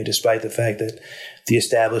anyway, despite the fact that the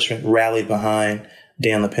establishment rallied behind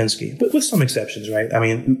Dan Lipinski, but with some exceptions, right? I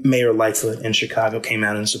mean, Mayor Lightfoot in Chicago came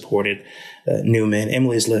out and supported Newman.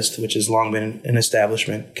 Emily's List, which has long been an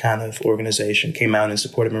establishment kind of organization, came out and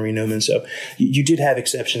supported Marie Newman. So you did have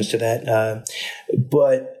exceptions to that.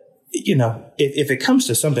 But if it comes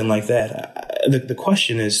to something like that, the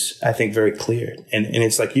question is, I think, very clear. And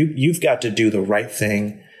it's like you've got to do the right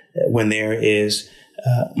thing when there is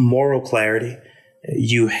moral clarity.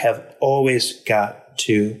 You have always got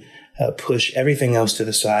to push everything else to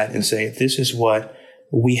the side and say, this is what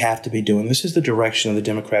we have to be doing. This is the direction of the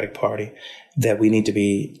Democratic Party that we need to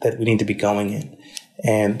be going in.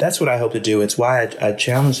 And that's what I hope to do. It's why I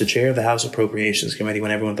challenged the chair of the House Appropriations Committee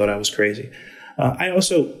when everyone thought I was crazy. I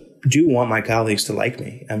also do want my colleagues to like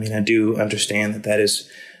me. I mean, I do understand that is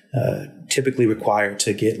typically required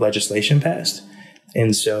to get legislation passed.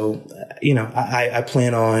 And so, I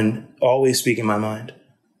plan on always speaking my mind,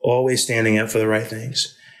 always standing up for the right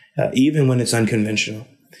things, even when it's unconventional,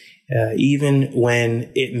 even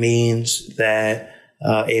when it means that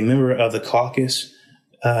a member of the caucus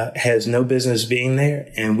has no business being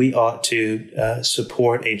there, and we ought to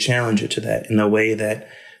support a challenger to that in the way that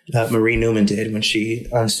Marie Newman did when she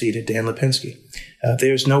unseated Dan Lipinski.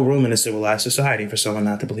 There's no room in a civilized society for someone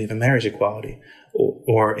not to believe in marriage equality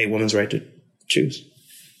or a woman's right to choose.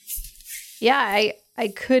 Yeah, I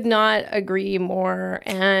could not agree more.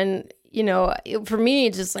 And, for me,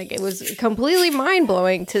 just like it was completely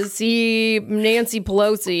mind-blowing to see Nancy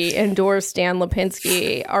Pelosi endorse Dan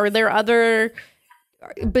Lipinski. Are there other,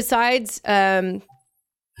 besides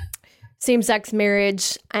same-sex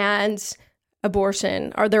marriage and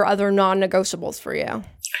abortion, are there other non-negotiables for you?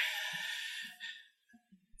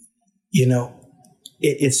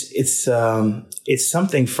 It's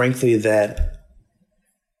something, frankly, that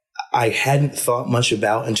I hadn't thought much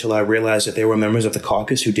about until I realized that there were members of the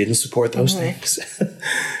caucus who didn't support those things.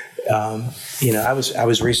 I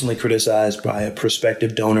was recently criticized by a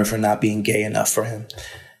prospective donor for not being gay enough for him,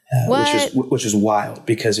 which is wild,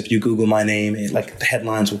 because if you Google my name, the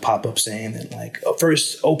headlines will pop up saying that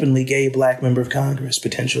first openly gay black member of Congress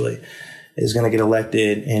potentially is going to get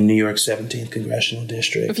elected in New York's 17th congressional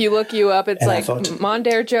district. If you look you up, it's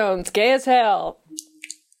Mondaire Jones, gay as hell.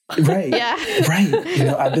 Right. Yeah. Right.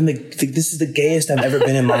 I've been this is the gayest I've ever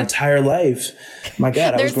been in my entire life. My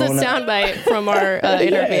God, there's the soundbite from our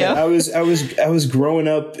interview. Yeah, I was growing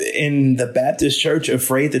up in the Baptist church,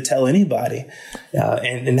 afraid to tell anybody,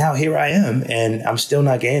 and now here I am, and I'm still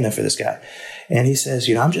not gay enough for this guy. And he says,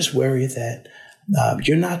 I'm just worried that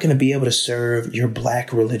you're not going to be able to serve your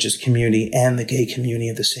black religious community and the gay community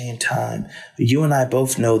at the same time. You and I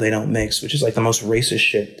both know they don't mix, which is the most racist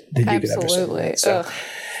shit that you could ever say. Right? So.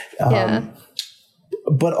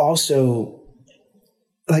 But also,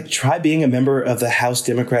 try being a member of the House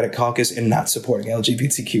Democratic Caucus and not supporting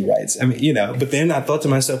LGBTQ rights. I mean, but then I thought to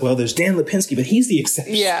myself, well, there's Dan Lipinski, but he's the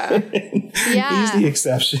exception. Yeah. He's the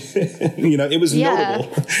exception. It was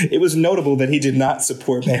notable. It was notable that he did not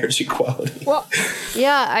support marriage equality. Well,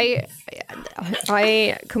 yeah,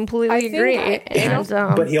 I completely agree.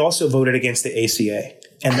 But he also voted against the ACA.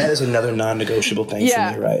 And that is another non-negotiable thing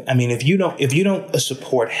for me, right? I mean, if you don't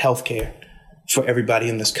support healthcare for everybody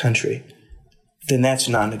in this country, then that's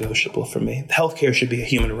non-negotiable for me. Healthcare should be a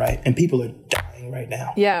human right, and people are dying right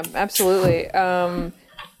now. Yeah, absolutely. I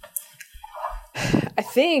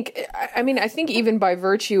think even by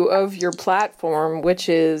virtue of your platform, which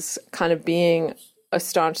is kind of being a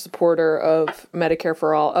staunch supporter of Medicare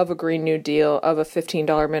for all, of a Green New Deal, of a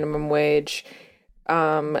 $15 minimum wage,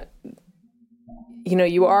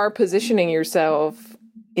 you are positioning yourself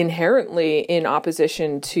inherently in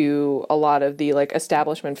opposition to a lot of the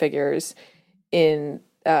establishment figures in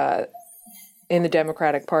the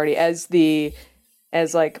Democratic Party, as AOC,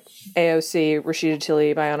 Rashida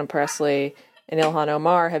Tlaib, Ayanna Pressley, and Ilhan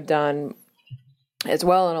Omar have done as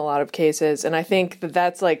well in a lot of cases. And I think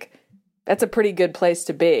that's a pretty good place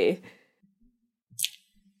to be.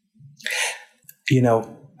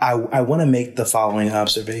 I want to make the following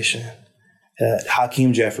observation.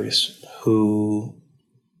 Hakeem Jeffries, who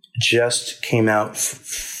just came out,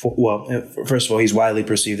 first of all, he's widely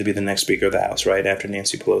perceived to be the next Speaker of the House, right, after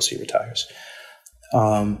Nancy Pelosi retires.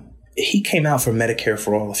 He came out for Medicare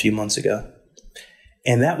for All a few months ago.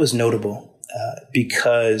 And that was notable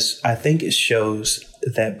because I think it shows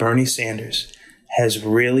that Bernie Sanders has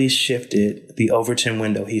really shifted the Overton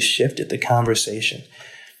window. He's shifted the conversation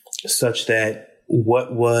such that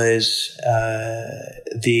what was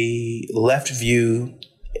the left view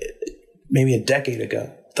maybe a decade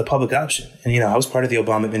ago, the public option. And, I was part of the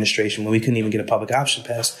Obama administration when we couldn't even get a public option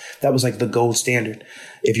passed. That was the gold standard.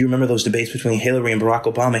 If you remember those debates between Hillary and Barack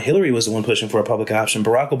Obama, Hillary was the one pushing for a public option.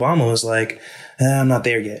 Barack Obama was I'm not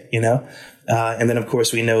there yet, And then, of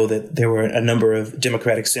course, we know that there were a number of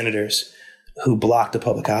Democratic senators who blocked the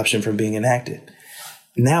public option from being enacted.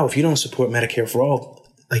 Now, if you don't support Medicare for all,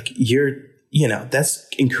 that's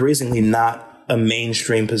increasingly not a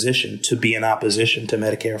mainstream position to be in opposition to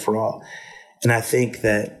Medicare for all. And I think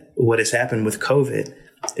that what has happened with COVID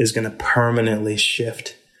is going to permanently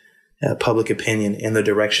shift public opinion in the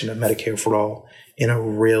direction of Medicare for all in a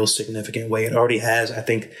real significant way. It already has. I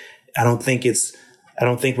don't think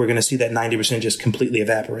we're going to see that 90% just completely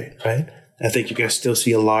evaporate, right? I think you're going to still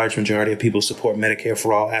see a large majority of people support Medicare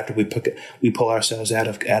for all after we pull ourselves out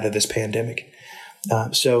of this pandemic.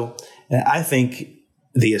 So I think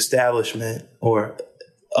the establishment, or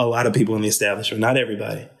a lot of people in the establishment, not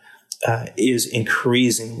everybody, is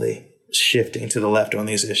increasingly shifting to the left on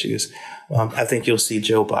these issues. I think you'll see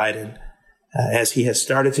Joe Biden, as he has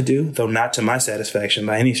started to do, though not to my satisfaction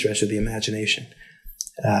by any stretch of the imagination,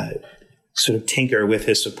 sort of tinker with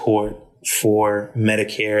his support for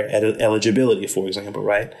Medicare eligibility, for example,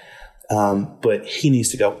 right? But he needs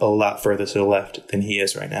to go a lot further to the left than he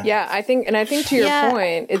is right now. Yeah, I think to your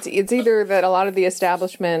point, it's either that a lot of the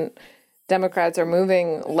establishment Democrats are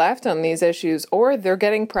moving left on these issues, or they're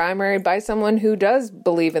getting primaried by someone who does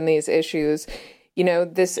believe in these issues. You know,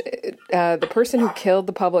 the person who killed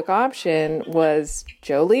the public option was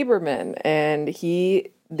Joe Lieberman, and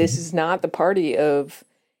this is not the party of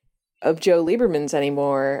Joe Lieberman's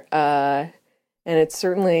anymore. And it's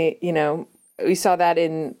certainly, we saw that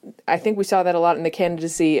a lot in the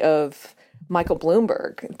candidacy of Michael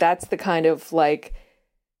Bloomberg. That's the kind of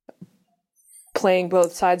playing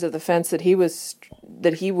both sides of the fence that he was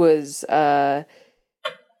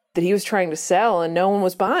trying to sell, and no one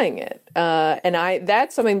was buying it. And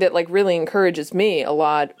that's something that really encourages me a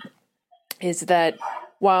lot, is that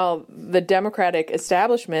while the Democratic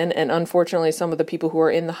establishment, and unfortunately some of the people who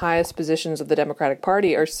are in the highest positions of the Democratic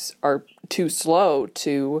Party are too slow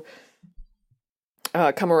to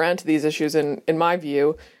come around to these issues, in my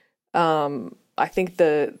view, I think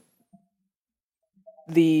the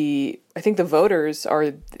voters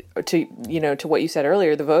are, to what you said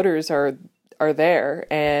earlier, the voters are there,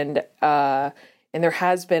 and there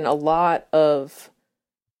has been a lot of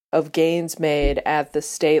gains made at the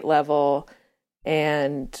state level,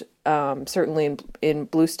 and certainly in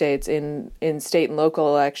blue states, in state and local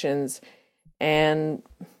elections, and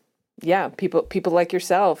people like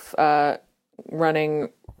yourself running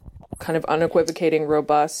kind of unequivocating,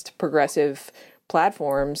 robust, progressive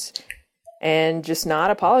platforms, and just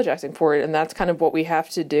not apologizing for it. And that's kind of what we have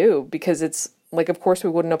to do, because it's of course we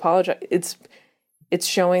wouldn't apologize. It's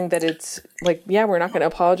showing that it's we're not going to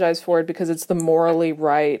apologize for it because it's the morally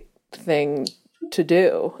right thing to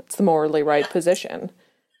do. It's the morally right position.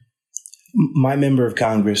 My member of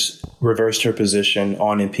Congress reversed her position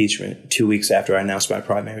on impeachment 2 weeks after I announced my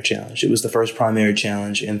primary challenge. It was the first primary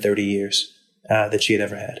challenge in 30 years that she had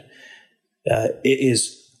ever had. It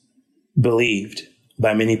is believed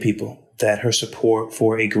by many people that her support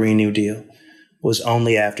for a Green New Deal was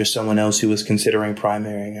only after someone else who was considering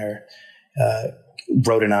primarying her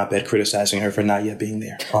wrote an op-ed criticizing her for not yet being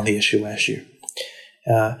there on the issue last year.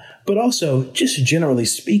 But also, just generally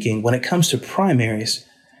speaking, when it comes to primaries,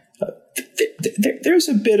 there's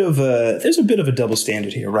a bit of a double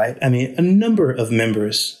standard here, right? I mean, a number of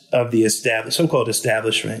members of the so-called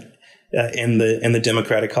establishment in the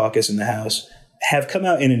Democratic caucus in the House have come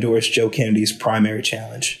out and endorsed Joe Kennedy's primary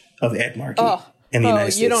challenge of Ed Markey in the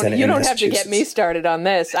United States Senate. You don't have to get me started on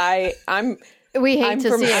this. I'm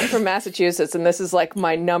from Massachusetts, and this is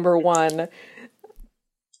my number one.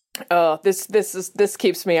 Oh, this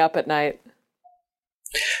keeps me up at night.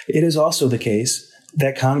 It is also the case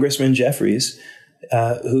that Congressman Jeffries,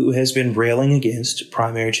 who has been railing against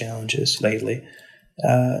primary challenges lately,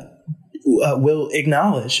 will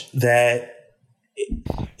acknowledge that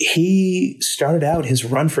he started out his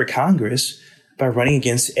run for Congress by running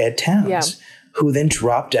against Ed Towns, who then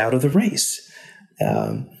dropped out of the race.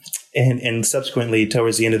 And subsequently,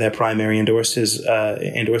 towards the end of that primary, endorsed his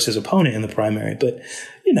opponent in the primary. But,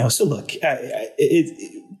 so look,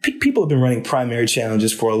 people have been running primary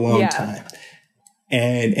challenges for a long time.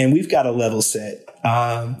 And we've got a level set.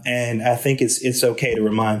 And I think it's okay to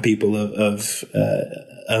remind people of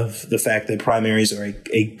the fact that primaries are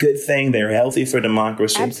a good thing. They're healthy for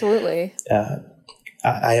democracy. Absolutely.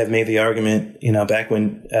 I have made the argument, back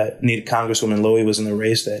when Congresswoman Lowy was in the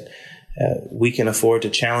race, that we can afford to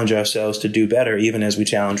challenge ourselves to do better, even as we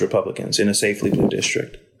challenge Republicans in a safely blue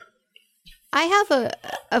district. I have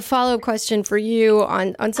a follow-up question for you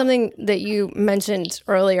on something that you mentioned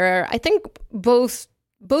earlier. I think both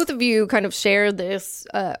of you kind of share this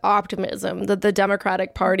optimism that the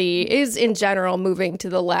Democratic Party is in general moving to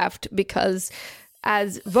the left, because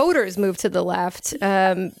as voters move to the left,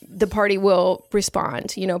 the party will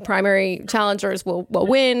respond. Primary challengers will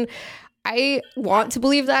win. I want to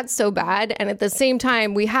believe that so bad. And at the same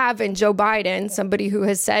time, we have in Joe Biden somebody who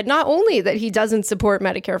has said not only that he doesn't support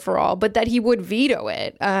Medicare for all, but that he would veto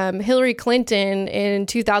it. Hillary Clinton in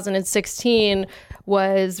 2016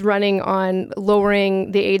 was running on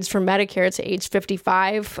lowering the age for Medicare to age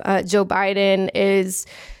 55. Joe Biden is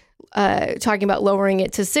talking about lowering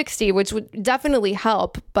it to 60, which would definitely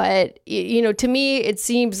help. But, to me, it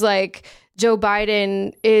seems like Joe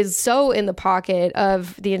Biden is so in the pocket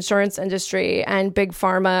of the insurance industry and big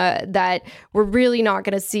pharma that we're really not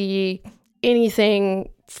going to see anything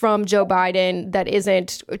from Joe Biden that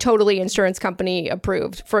isn't totally insurance company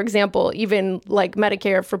approved. For example, even like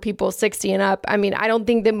Medicare for people 60 and up. I mean, I don't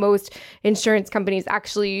think that most insurance companies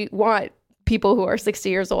actually want people who are 60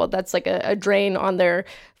 years old. That's like a drain on their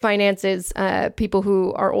finances. People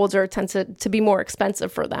who are older tend to be more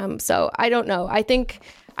expensive for them. So I don't know. I think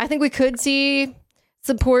we could see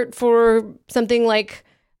support for something like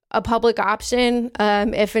a public option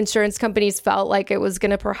if insurance companies felt like it was going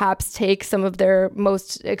to perhaps take some of their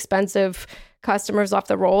most expensive customers off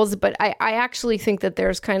the rolls. But I actually think that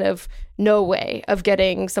there's kind of no way of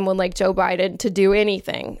getting someone like Joe Biden to do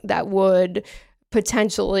anything that would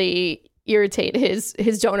potentially irritate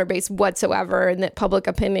his donor base whatsoever, and that public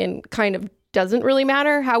opinion kind of doesn't really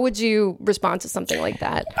matter. How would you respond to something like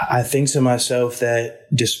that? I think to myself that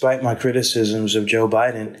despite my criticisms of Joe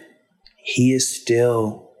Biden, he is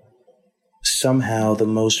still somehow the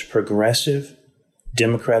most progressive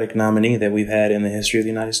Democratic nominee that we've had in the history of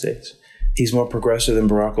the United States. He's more progressive than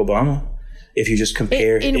Barack Obama. If you just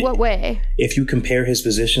compare... In what way? If you compare his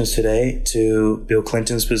positions today to Bill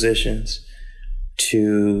Clinton's positions,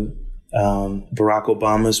 to Barack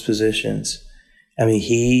Obama's positions, I mean,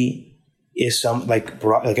 he is like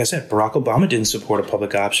I said, Barack Obama didn't support a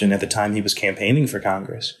public option at the time he was campaigning for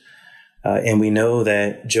Congress. And we know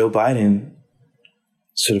that Joe Biden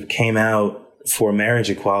sort of came out for marriage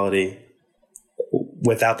equality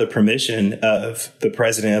without the permission of the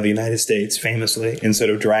president of the United States, famously, and sort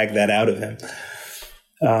of dragged that out of him.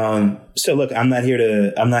 So look, I'm not here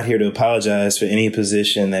to apologize for any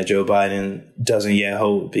position that Joe Biden doesn't yet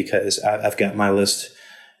hold, because I've got my list.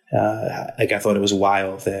 I thought it was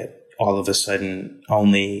wild that all of a sudden,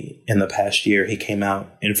 only in the past year, he came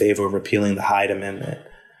out in favor of repealing the Hyde Amendment,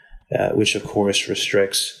 which of course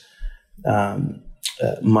restricts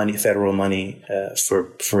federal money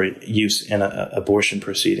for use in abortion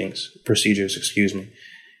procedures.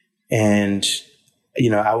 And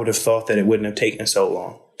I would have thought that it wouldn't have taken so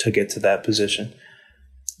long to get to that position.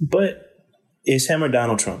 But it's him or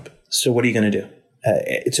Donald Trump. So what are you going to do?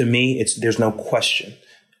 To me, there's no question.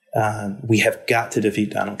 We have got to defeat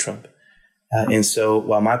Donald Trump. And so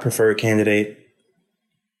while my preferred candidates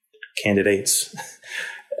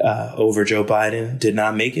over Joe Biden did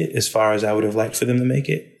not make it as far as I would have liked for them to make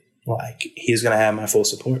it, like, he's going to have my full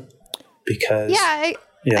support because...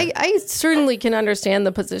 I certainly can understand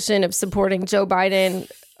the position of supporting Joe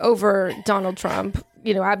Biden over Donald Trump.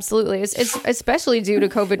 Absolutely. It's especially due to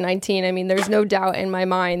COVID-19. I mean, there's no doubt in my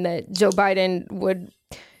mind that Joe Biden would,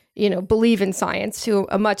 believe in science to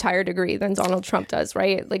a much higher degree than Donald Trump does,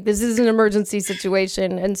 right? Like, this is an emergency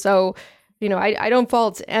situation. And so, I don't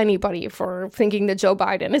fault anybody for thinking that Joe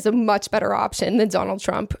Biden is a much better option than Donald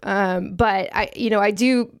Trump. But I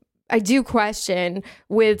do question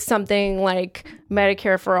with something like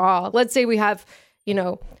Medicare for all. Let's say we have,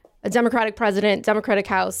 a Democratic president, Democratic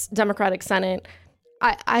House, Democratic Senate.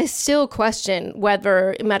 I still question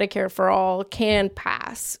whether Medicare for all can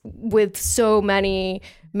pass with so many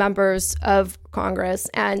members of Congress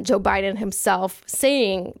and Joe Biden himself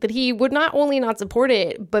saying that he would not only not support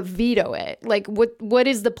it, but veto it. Like, what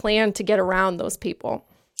is the plan to get around those people?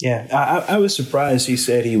 Yeah, I was surprised he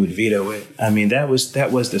said he would veto it. I mean, that was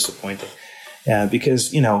disappointing.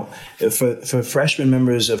 Because, for freshman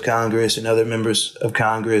members of Congress and other members of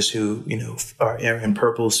Congress who, are in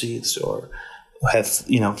purple seats or have,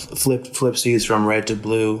 flipped seats from red to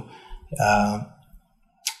blue,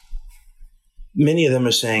 many of them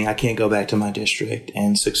are saying, I can't go back to my district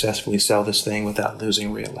and successfully sell this thing without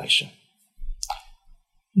losing re-election.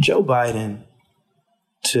 Joe Biden,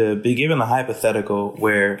 to be given the hypothetical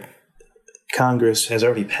where Congress has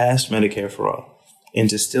already passed Medicare for all and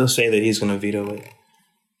to still say that he's going to veto it,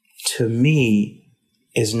 to me,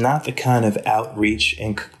 is not the kind of outreach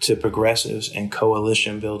to progressives and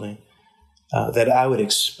coalition building that I would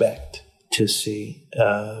expect to see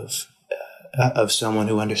of someone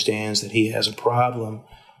who understands that he has a problem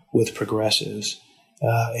with progressives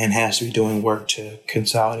and has to be doing work to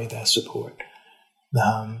consolidate that support.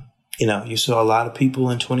 You saw a lot of people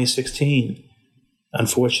in 2016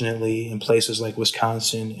 unfortunately, in places like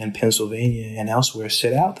Wisconsin and Pennsylvania and elsewhere,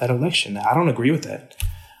 sit out that election. Now, I don't agree with that,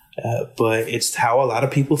 but it's how a lot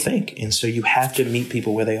of people think, and so you have to meet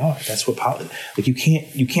people where they are. That's what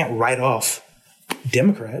you can't write off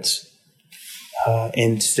Democrats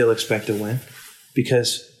and still expect to win,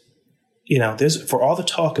 because there's, for all the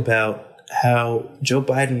talk about how Joe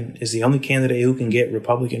Biden is the only candidate who can get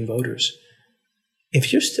Republican voters,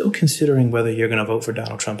 if you're still considering whether you're going to vote for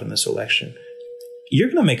Donald Trump in this election, you're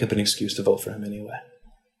going to make up an excuse to vote for him anyway.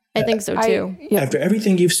 I think so too. After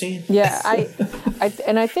everything you've seen. Yeah, I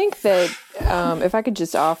think that if I could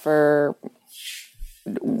just offer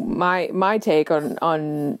my take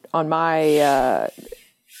on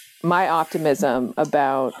my optimism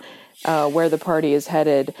about where the party is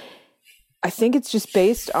headed, I think it's just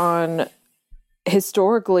based on,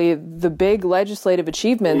 historically, the big legislative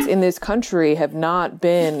achievements in this country have not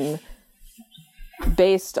been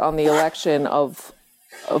based on the election of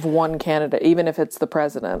one candidate, even if it's the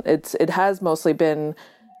president. It has mostly been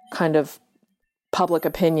kind of public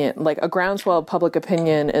opinion, like a groundswell of public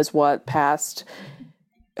opinion is what passed,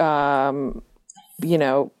 basically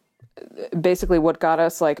what got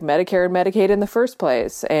us like Medicare and Medicaid in the first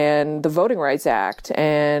place, and the Voting Rights Act.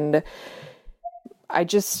 And I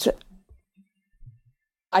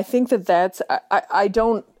think that's, I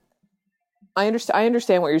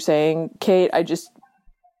understand what you're saying, Kate. I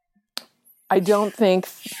don't think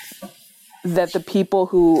that the people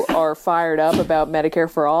who are fired up about Medicare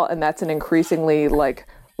for all, and that's an increasingly like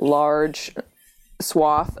large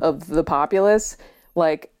swath of the populace,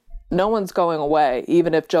 like no one's going away,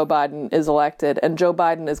 even if Joe Biden is elected. And Joe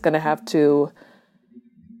Biden is going to have to,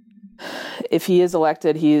 if he is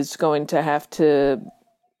elected, he's going to have to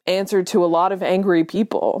answer to a lot of angry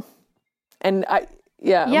people. And I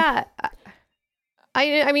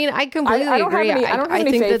mean, I completely agree. I don't have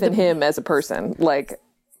any faith in him as a person, like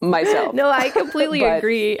myself. No, I completely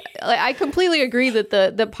agree. I completely agree that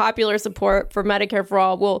the popular support for Medicare for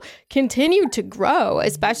all will continue to grow,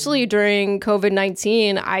 especially during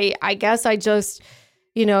COVID-19. I guess I just,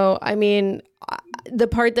 the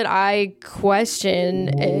part that I question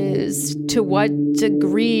is, to what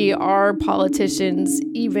degree are politicians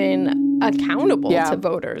even accountable to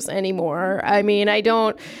voters anymore? I mean, I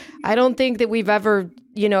don't think that we've ever,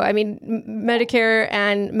 Medicare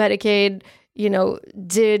and Medicaid,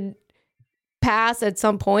 did pass at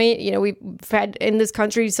some point. We've had in this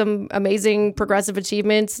country some amazing progressive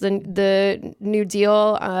achievements, the New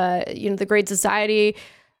Deal, the Great Society.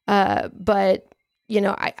 But,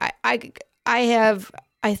 I have,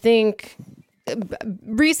 I think,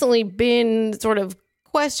 recently been sort of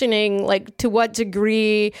questioning, like, to what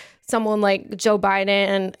degree someone like Joe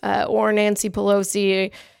Biden or Nancy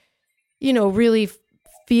Pelosi, really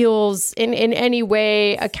feels in any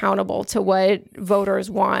way accountable to what voters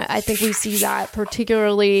want. I think we see that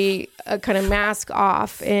particularly kind of mask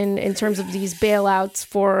off in terms of these bailouts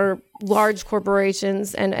for large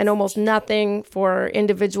corporations and almost nothing for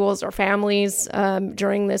individuals or families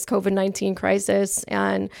during this COVID-19 crisis.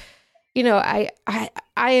 And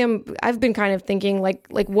I've been kind of thinking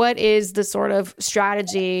like what is the sort of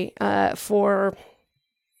strategy for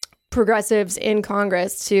progressives in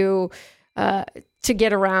Congress to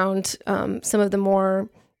get around some of the more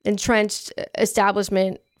entrenched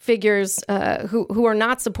establishment figures who are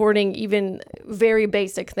not supporting even very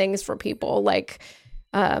basic things for people, like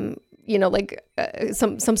some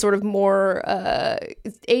sort of more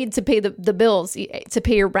aid to pay the bills, to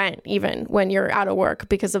pay your rent, even when you're out of work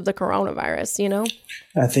because of the coronavirus.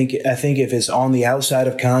 I think if it's on the outside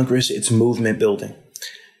of Congress, it's movement building.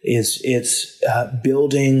 It's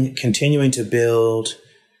building, continuing to build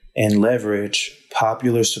and leverage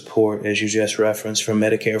popular support, as you just referenced, for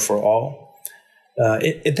Medicare for all.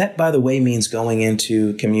 That, by the way, means going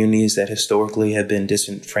into communities that historically have been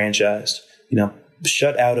disenfranchised,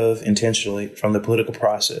 shut out of intentionally from the political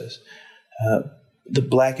process. The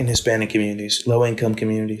Black and Hispanic communities, low-income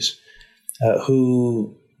communities,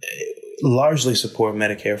 who largely support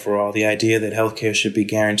Medicare for all, the idea that healthcare should be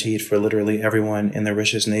guaranteed for literally everyone in the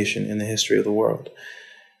richest nation in the history of the world.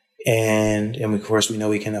 And of course, we know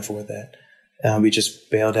we can't afford that. We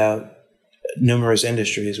just bailed out numerous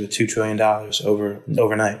industries with $2 trillion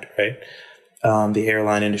overnight, right? The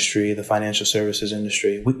airline industry, the financial services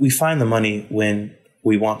industry. We find the money when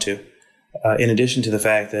we want to. In addition to the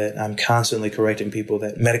fact that I'm constantly correcting people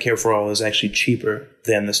that Medicare for all is actually cheaper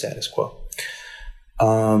than the status quo,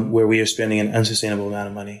 where we are spending an unsustainable amount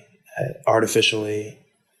of money, artificially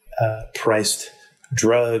priced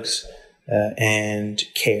drugs and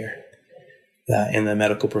care in the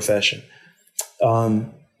medical profession.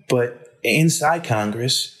 But inside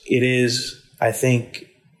Congress, it is I think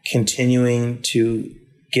continuing to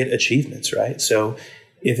get achievements, right? So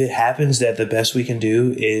if it happens that the best we can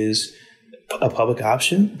do is a public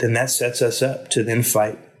option, then that sets us up to then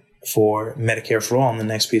fight for Medicare for all in the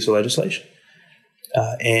next piece of legislation.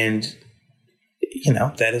 And,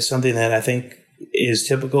 that is something that I think is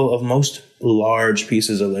typical of most large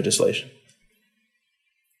pieces of legislation.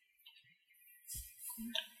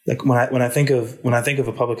 Like when I think of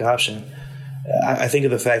a public option, I think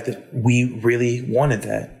of the fact that we really wanted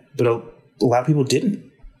that, but a lot of people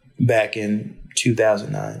didn't back in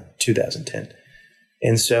 2009, 2010.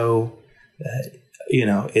 And so,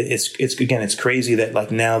 it's crazy that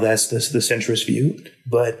like now that's the centrist view,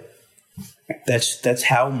 but that's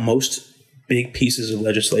how most big pieces of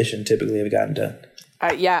legislation typically have gotten done.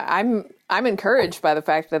 I'm encouraged by the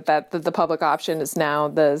fact that the public option is now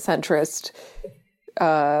the centrist,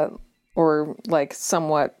 or like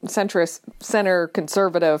somewhat centrist, center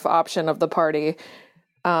conservative option of the party.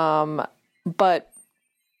 But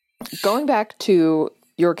going back to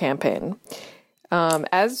your campaign,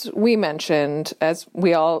 as we mentioned, as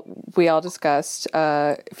we all discussed,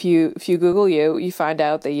 if you Google you find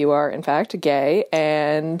out that you are in fact gay,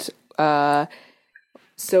 and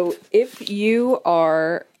so if you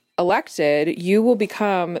are elected, you will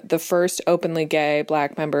become the first openly gay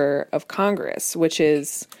Black member of Congress, which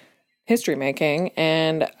is history making.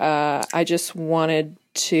 And I just wanted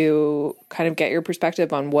to kind of get your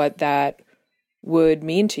perspective on what that would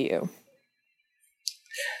mean to you.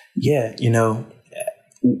 Yeah,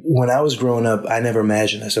 when I was growing up, I never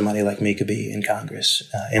imagined that somebody like me could be in Congress.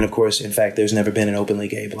 And of course, in fact, there's never been an openly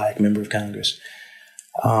gay Black member of Congress.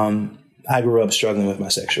 I grew up struggling with my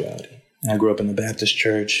sexuality. I grew up in the Baptist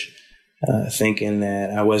church, thinking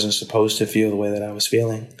that I wasn't supposed to feel the way that I was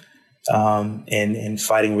feeling, and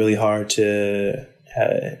fighting really hard to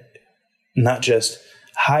not just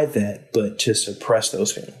hide that, but to suppress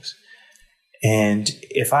those feelings. And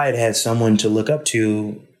if I had had someone to look up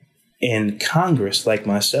to in Congress like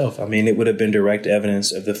myself, it would have been direct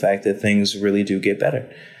evidence of the fact that things really do get better.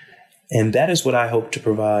 And that is what I hope to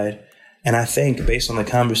provide. And I think based on the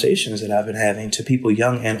conversations that I've been having to people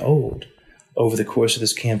young and old over the course of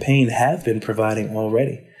this campaign have been providing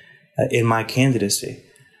already in my candidacy.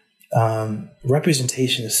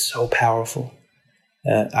 Representation is so powerful.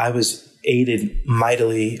 I was aided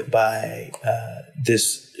mightily by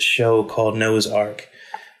this show called Noah's Ark,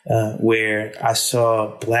 where I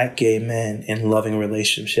saw Black gay men in loving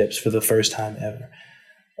relationships for the first time ever.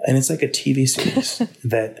 And it's like a TV series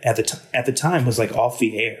that at the time was like off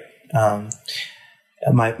the air.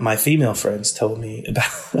 My female friends told me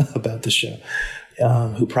about the show,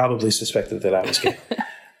 who probably suspected that I was gay.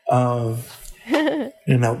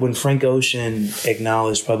 When Frank Ocean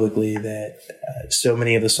acknowledged publicly that so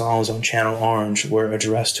many of the songs on Channel Orange were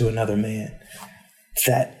addressed to another man,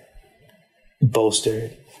 that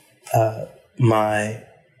bolstered my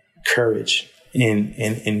courage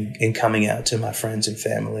in coming out to my friends and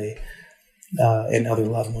family and other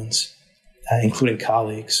loved ones, including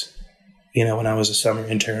colleagues. When I was a summer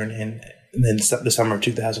intern in the summer of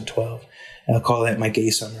 2012. And I'll call that my gay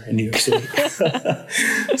summer in New York City.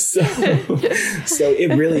 So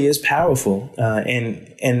it really is powerful.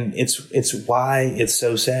 And it's why it's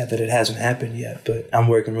so sad that it hasn't happened yet. But I'm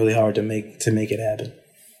working really hard to make it happen.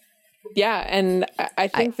 Yeah. And I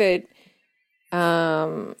think that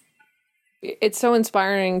it's so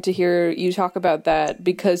inspiring to hear you talk about that,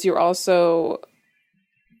 because you're also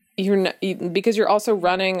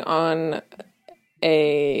running on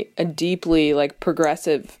a deeply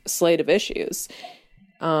progressive slate of issues.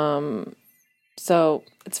 So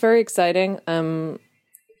it's very exciting. I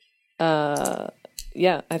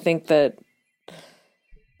think that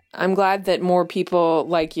I'm glad that more people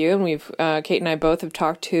like you, and we've Kate and I both have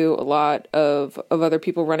talked to a lot of other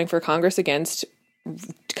people running for Congress against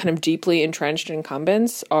kind of deeply entrenched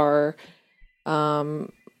incumbents, are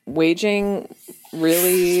waging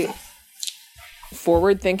really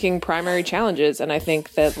forward-thinking primary challenges. And I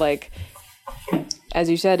think that, as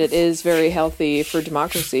you said, it is very healthy for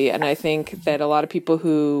democracy. And I think that a lot of people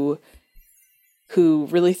who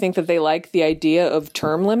really think that they like the idea of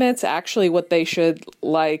term limits, actually what they should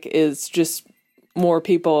like is just more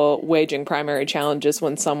people waging primary challenges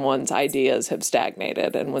when someone's ideas have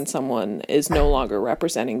stagnated and when someone is no longer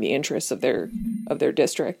representing the interests of their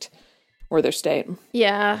district or their state.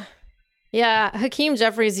 Yeah. Hakeem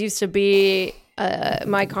Jeffries used to be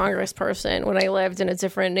my congressperson when I lived in a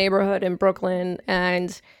different neighborhood in Brooklyn.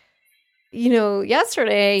 And,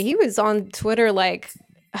 yesterday he was on Twitter,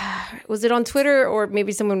 was it on Twitter or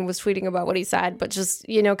maybe someone was tweeting about what he said, but just,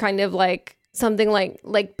 kind of something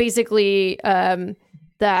like basically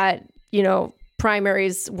that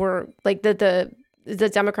primaries were like the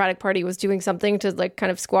Democratic Party was doing something to like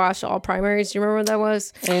kind of squash all primaries. Do you remember what that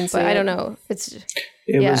was? I don't know.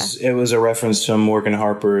 It was a reference to Morgan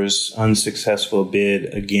Harper's unsuccessful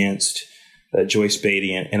bid against Joyce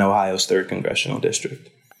Beatty in Ohio's 3rd congressional district.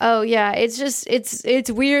 Oh yeah,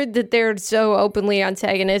 it's weird that they're so openly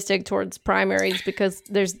antagonistic towards primaries because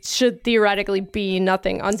there should theoretically be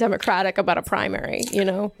nothing undemocratic about a primary,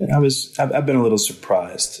 I've been a little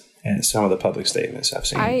surprised at some of the public statements I've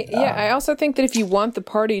seen. I also think that if you want the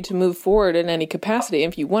party to move forward in any capacity,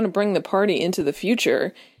 if you want to bring the party into the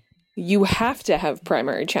future, you have to have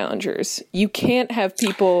primary challengers. You can't have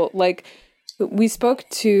people like we spoke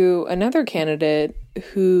to another candidate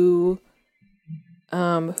who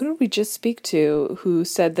did we just speak to? Who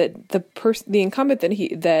said that the incumbent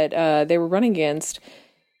that they were running against,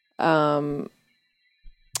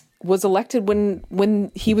 was elected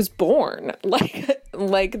when he was born.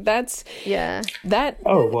 Like that's that.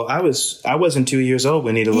 Oh well, I wasn't 2 years old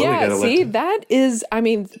when Nita Lowey got elected. See, that is, I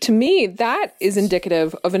mean, to me, that is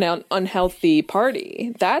indicative of an unhealthy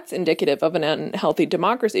party. That's indicative of an unhealthy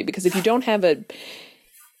democracy because if you don't have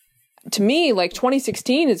to me, like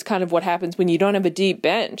 2016 is kind of what happens when you don't have a deep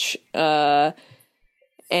bench. And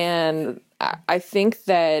I think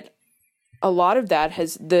that a lot of that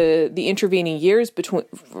has the intervening years between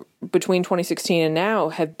 2016 and now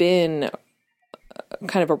have been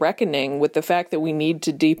kind of a reckoning with the fact that we need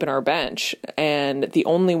to deepen our bench. And the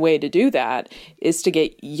only way to do that is to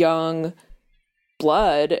get young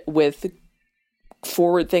blood with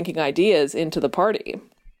forward-thinking ideas into the party.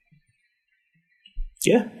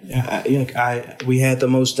 Yeah, we had the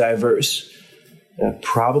most diverse,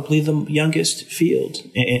 probably the youngest field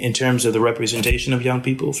in terms of the representation of young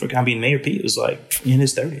people. Mayor Pete was like in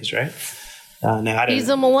his 30s, right? He's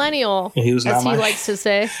a millennial, he was as he likes to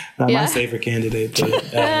say. Not my favorite candidate,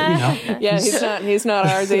 but Yeah, he's not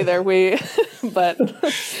ours either. But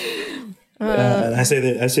and I say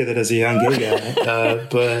that as a young gay guy,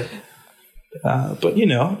 but I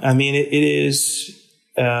mean, it is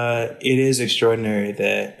extraordinary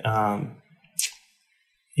that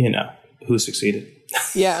who succeeded.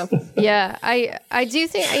 Yeah. Yeah, I do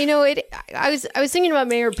think I was thinking about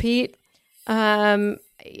Mayor Pete and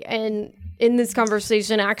in this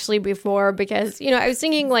conversation actually before because I was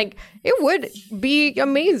thinking like it would be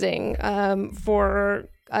amazing for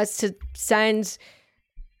us to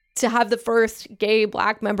have the first gay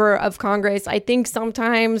Black member of Congress. I think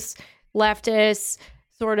sometimes leftists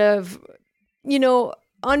sort of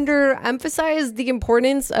underemphasize the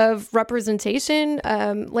importance of representation.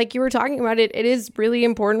 Like you were talking about, it is really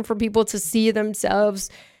important for people to see themselves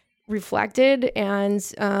reflected. And,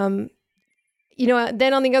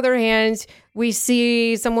 then on the other hand, we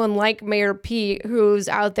see someone like Mayor Pete, who's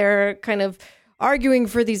out there kind of arguing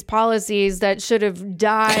for these policies that should have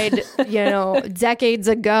died, decades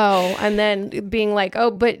ago, and then being like, oh,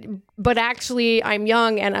 but actually I'm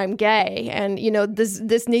young and I'm gay. And,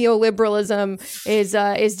 this neoliberalism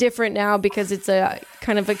is different now because it's a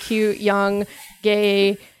kind of a cute, young,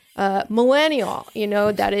 gay millennial,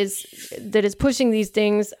 that is pushing these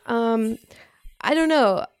things. I don't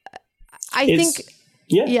know. Go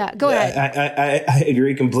ahead. I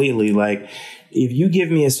agree completely. Like, if you give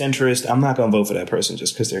me a centrist, I'm not going to vote for that person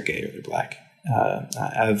just because they're gay or they're Black. And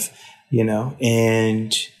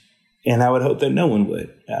I would hope that no one would.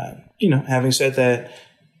 Having said that,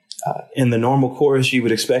 in the normal course, you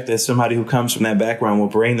would expect that somebody who comes from that background will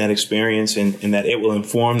bring that experience and that it will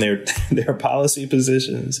inform their policy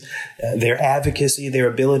positions, their advocacy, their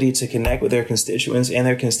ability to connect with their constituents, and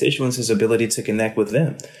their constituents' ability to connect with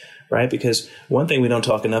them, right? Because one thing we don't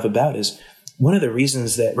talk enough about is one of the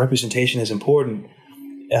reasons that representation is important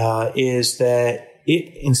is that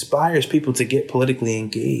it inspires people to get politically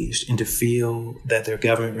engaged and to feel that their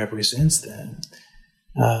government represents them.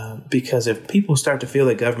 Because if people start to feel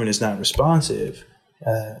that government is not responsive,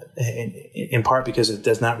 in part because it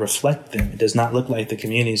does not reflect them, it does not look like the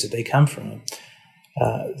communities that they come from,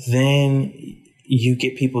 then you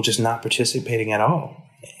get people just not participating at all.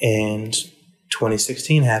 And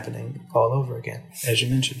 2016 happening all over again, as you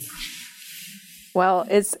mentioned. Well,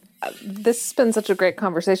 this has been such a great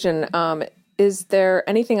conversation. Is there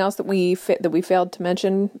anything else that we failed to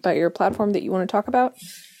mention about your platform that you want to talk about?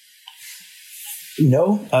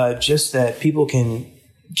 No, just that people can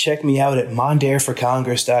check me out at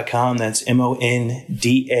mondareforcongress.com. That's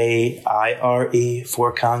MONDAIRE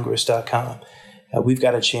for Congress.com. We've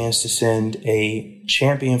got a chance to send a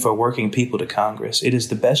champion for working people to Congress. It is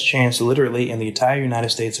the best chance literally in the entire United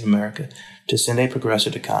States of America to send a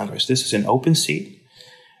progressive to Congress. This is an open seat.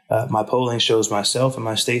 My polling shows myself and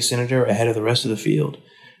my state senator ahead of the rest of the field.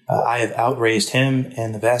 I have outraised him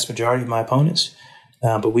and the vast majority of my opponents.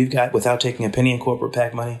 But we've got, without taking a penny in corporate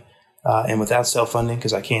PAC money and without self-funding,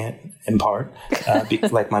 because I can't impart,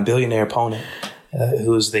 like my billionaire opponent,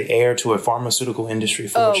 who's the heir to a pharmaceutical industry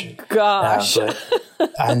fortune. Oh, gosh. But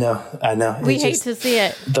I know. We hate to see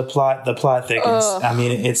it. The plot thickens. I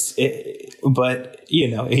mean, but you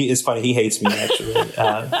know, it's funny. He hates me actually.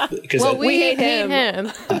 Because we hate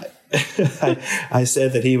him. I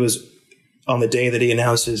said that he was, on the day that he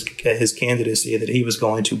announced his candidacy, that he was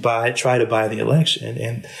going to try to buy the election,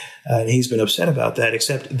 and he's been upset about that.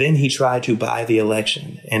 Except then he tried to buy the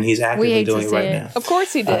election, and he's actively doing it right now. Of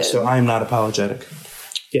course he did. So I am not apologetic.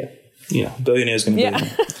 Yeah, you know, billionaire's going to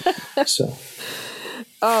be. So.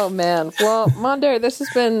 Oh man, well, Mondaire, this has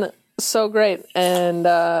been so great, and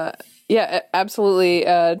absolutely.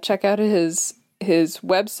 Check out his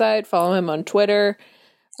website. Follow him on Twitter.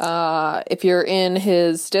 If you're in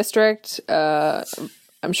his district,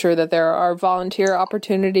 I'm sure that there are volunteer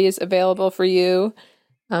opportunities available for you.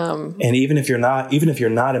 And even if you're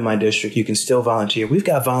not in my district, you can still volunteer. We've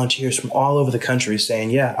got volunteers from all over the country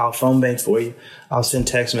saying, "Yeah, I'll phone bank for you. I'll send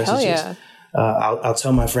text messages. Hell yeah. I'll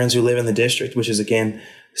tell my friends who live in the district, which is again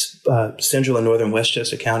central and northern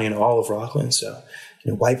Westchester County and all of Rockland. So,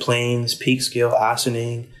 you know, White Plains, Peekskill,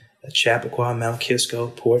 Ossining, Chappaqua, Mount Kisco,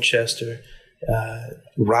 Port Chester,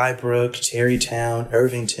 Rybrook, Terrytown,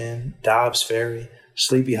 Irvington, Dobbs Ferry,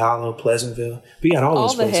 Sleepy Hollow, Pleasantville. We got all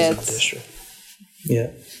those places in the district.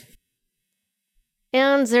 Yeah.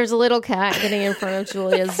 And there's a little cat getting in front of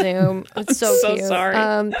Julia's Zoom. It's so cute. Sorry.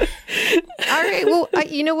 All right. Well,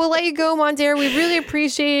 we'll let you go, Mondaire. We really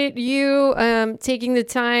appreciate you taking the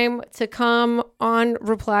time to come on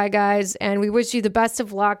Reply Guys, and we wish you the best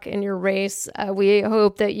of luck in your race. We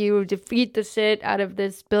hope that you defeat the shit out of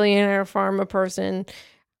this billionaire pharma person.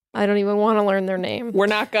 I don't even want to learn their name. We're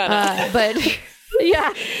not gonna. But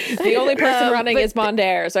yeah, the only person running is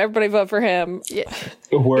Mondaire, so everybody vote for him. Yeah.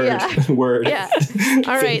 Word. Yeah.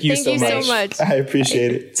 All right. Thank you so much. I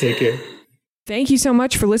appreciate it. Take care. Thank you so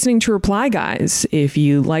much for listening to Reply Guys. If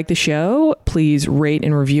you like the show, please rate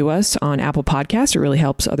and review us on Apple Podcasts. It really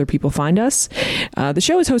helps other people find us. The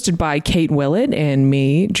show is hosted by Kate Willett and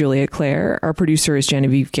me, Julia Claire. Our producer is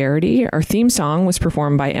Genevieve Garrity. Our theme song was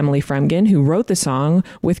performed by Emily Fremgen, who wrote the song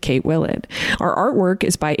with Kate Willett. Our artwork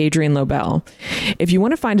is by Adrian Lobel. If you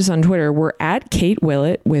want to find us on Twitter, we're at Kate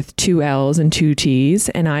Willett with 2 L's and 2 T's,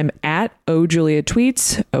 and I'm at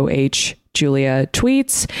OJuliaTweets, OH Julia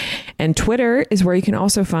Tweets, and Twitter is where you can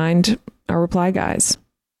also find our Reply Guys.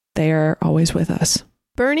 They are always with us.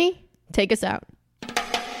 Bernie, take us out.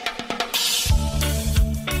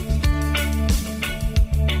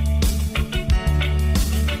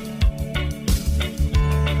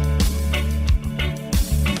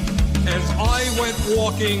 As I went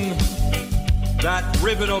walking that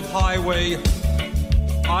ribbon of highway,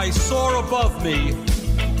 I saw above me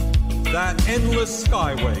that endless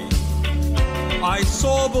skyway. I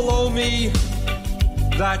saw below me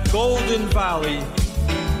that golden valley.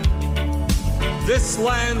 This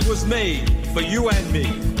land was made for you and me.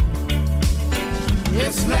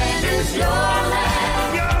 This land is your land.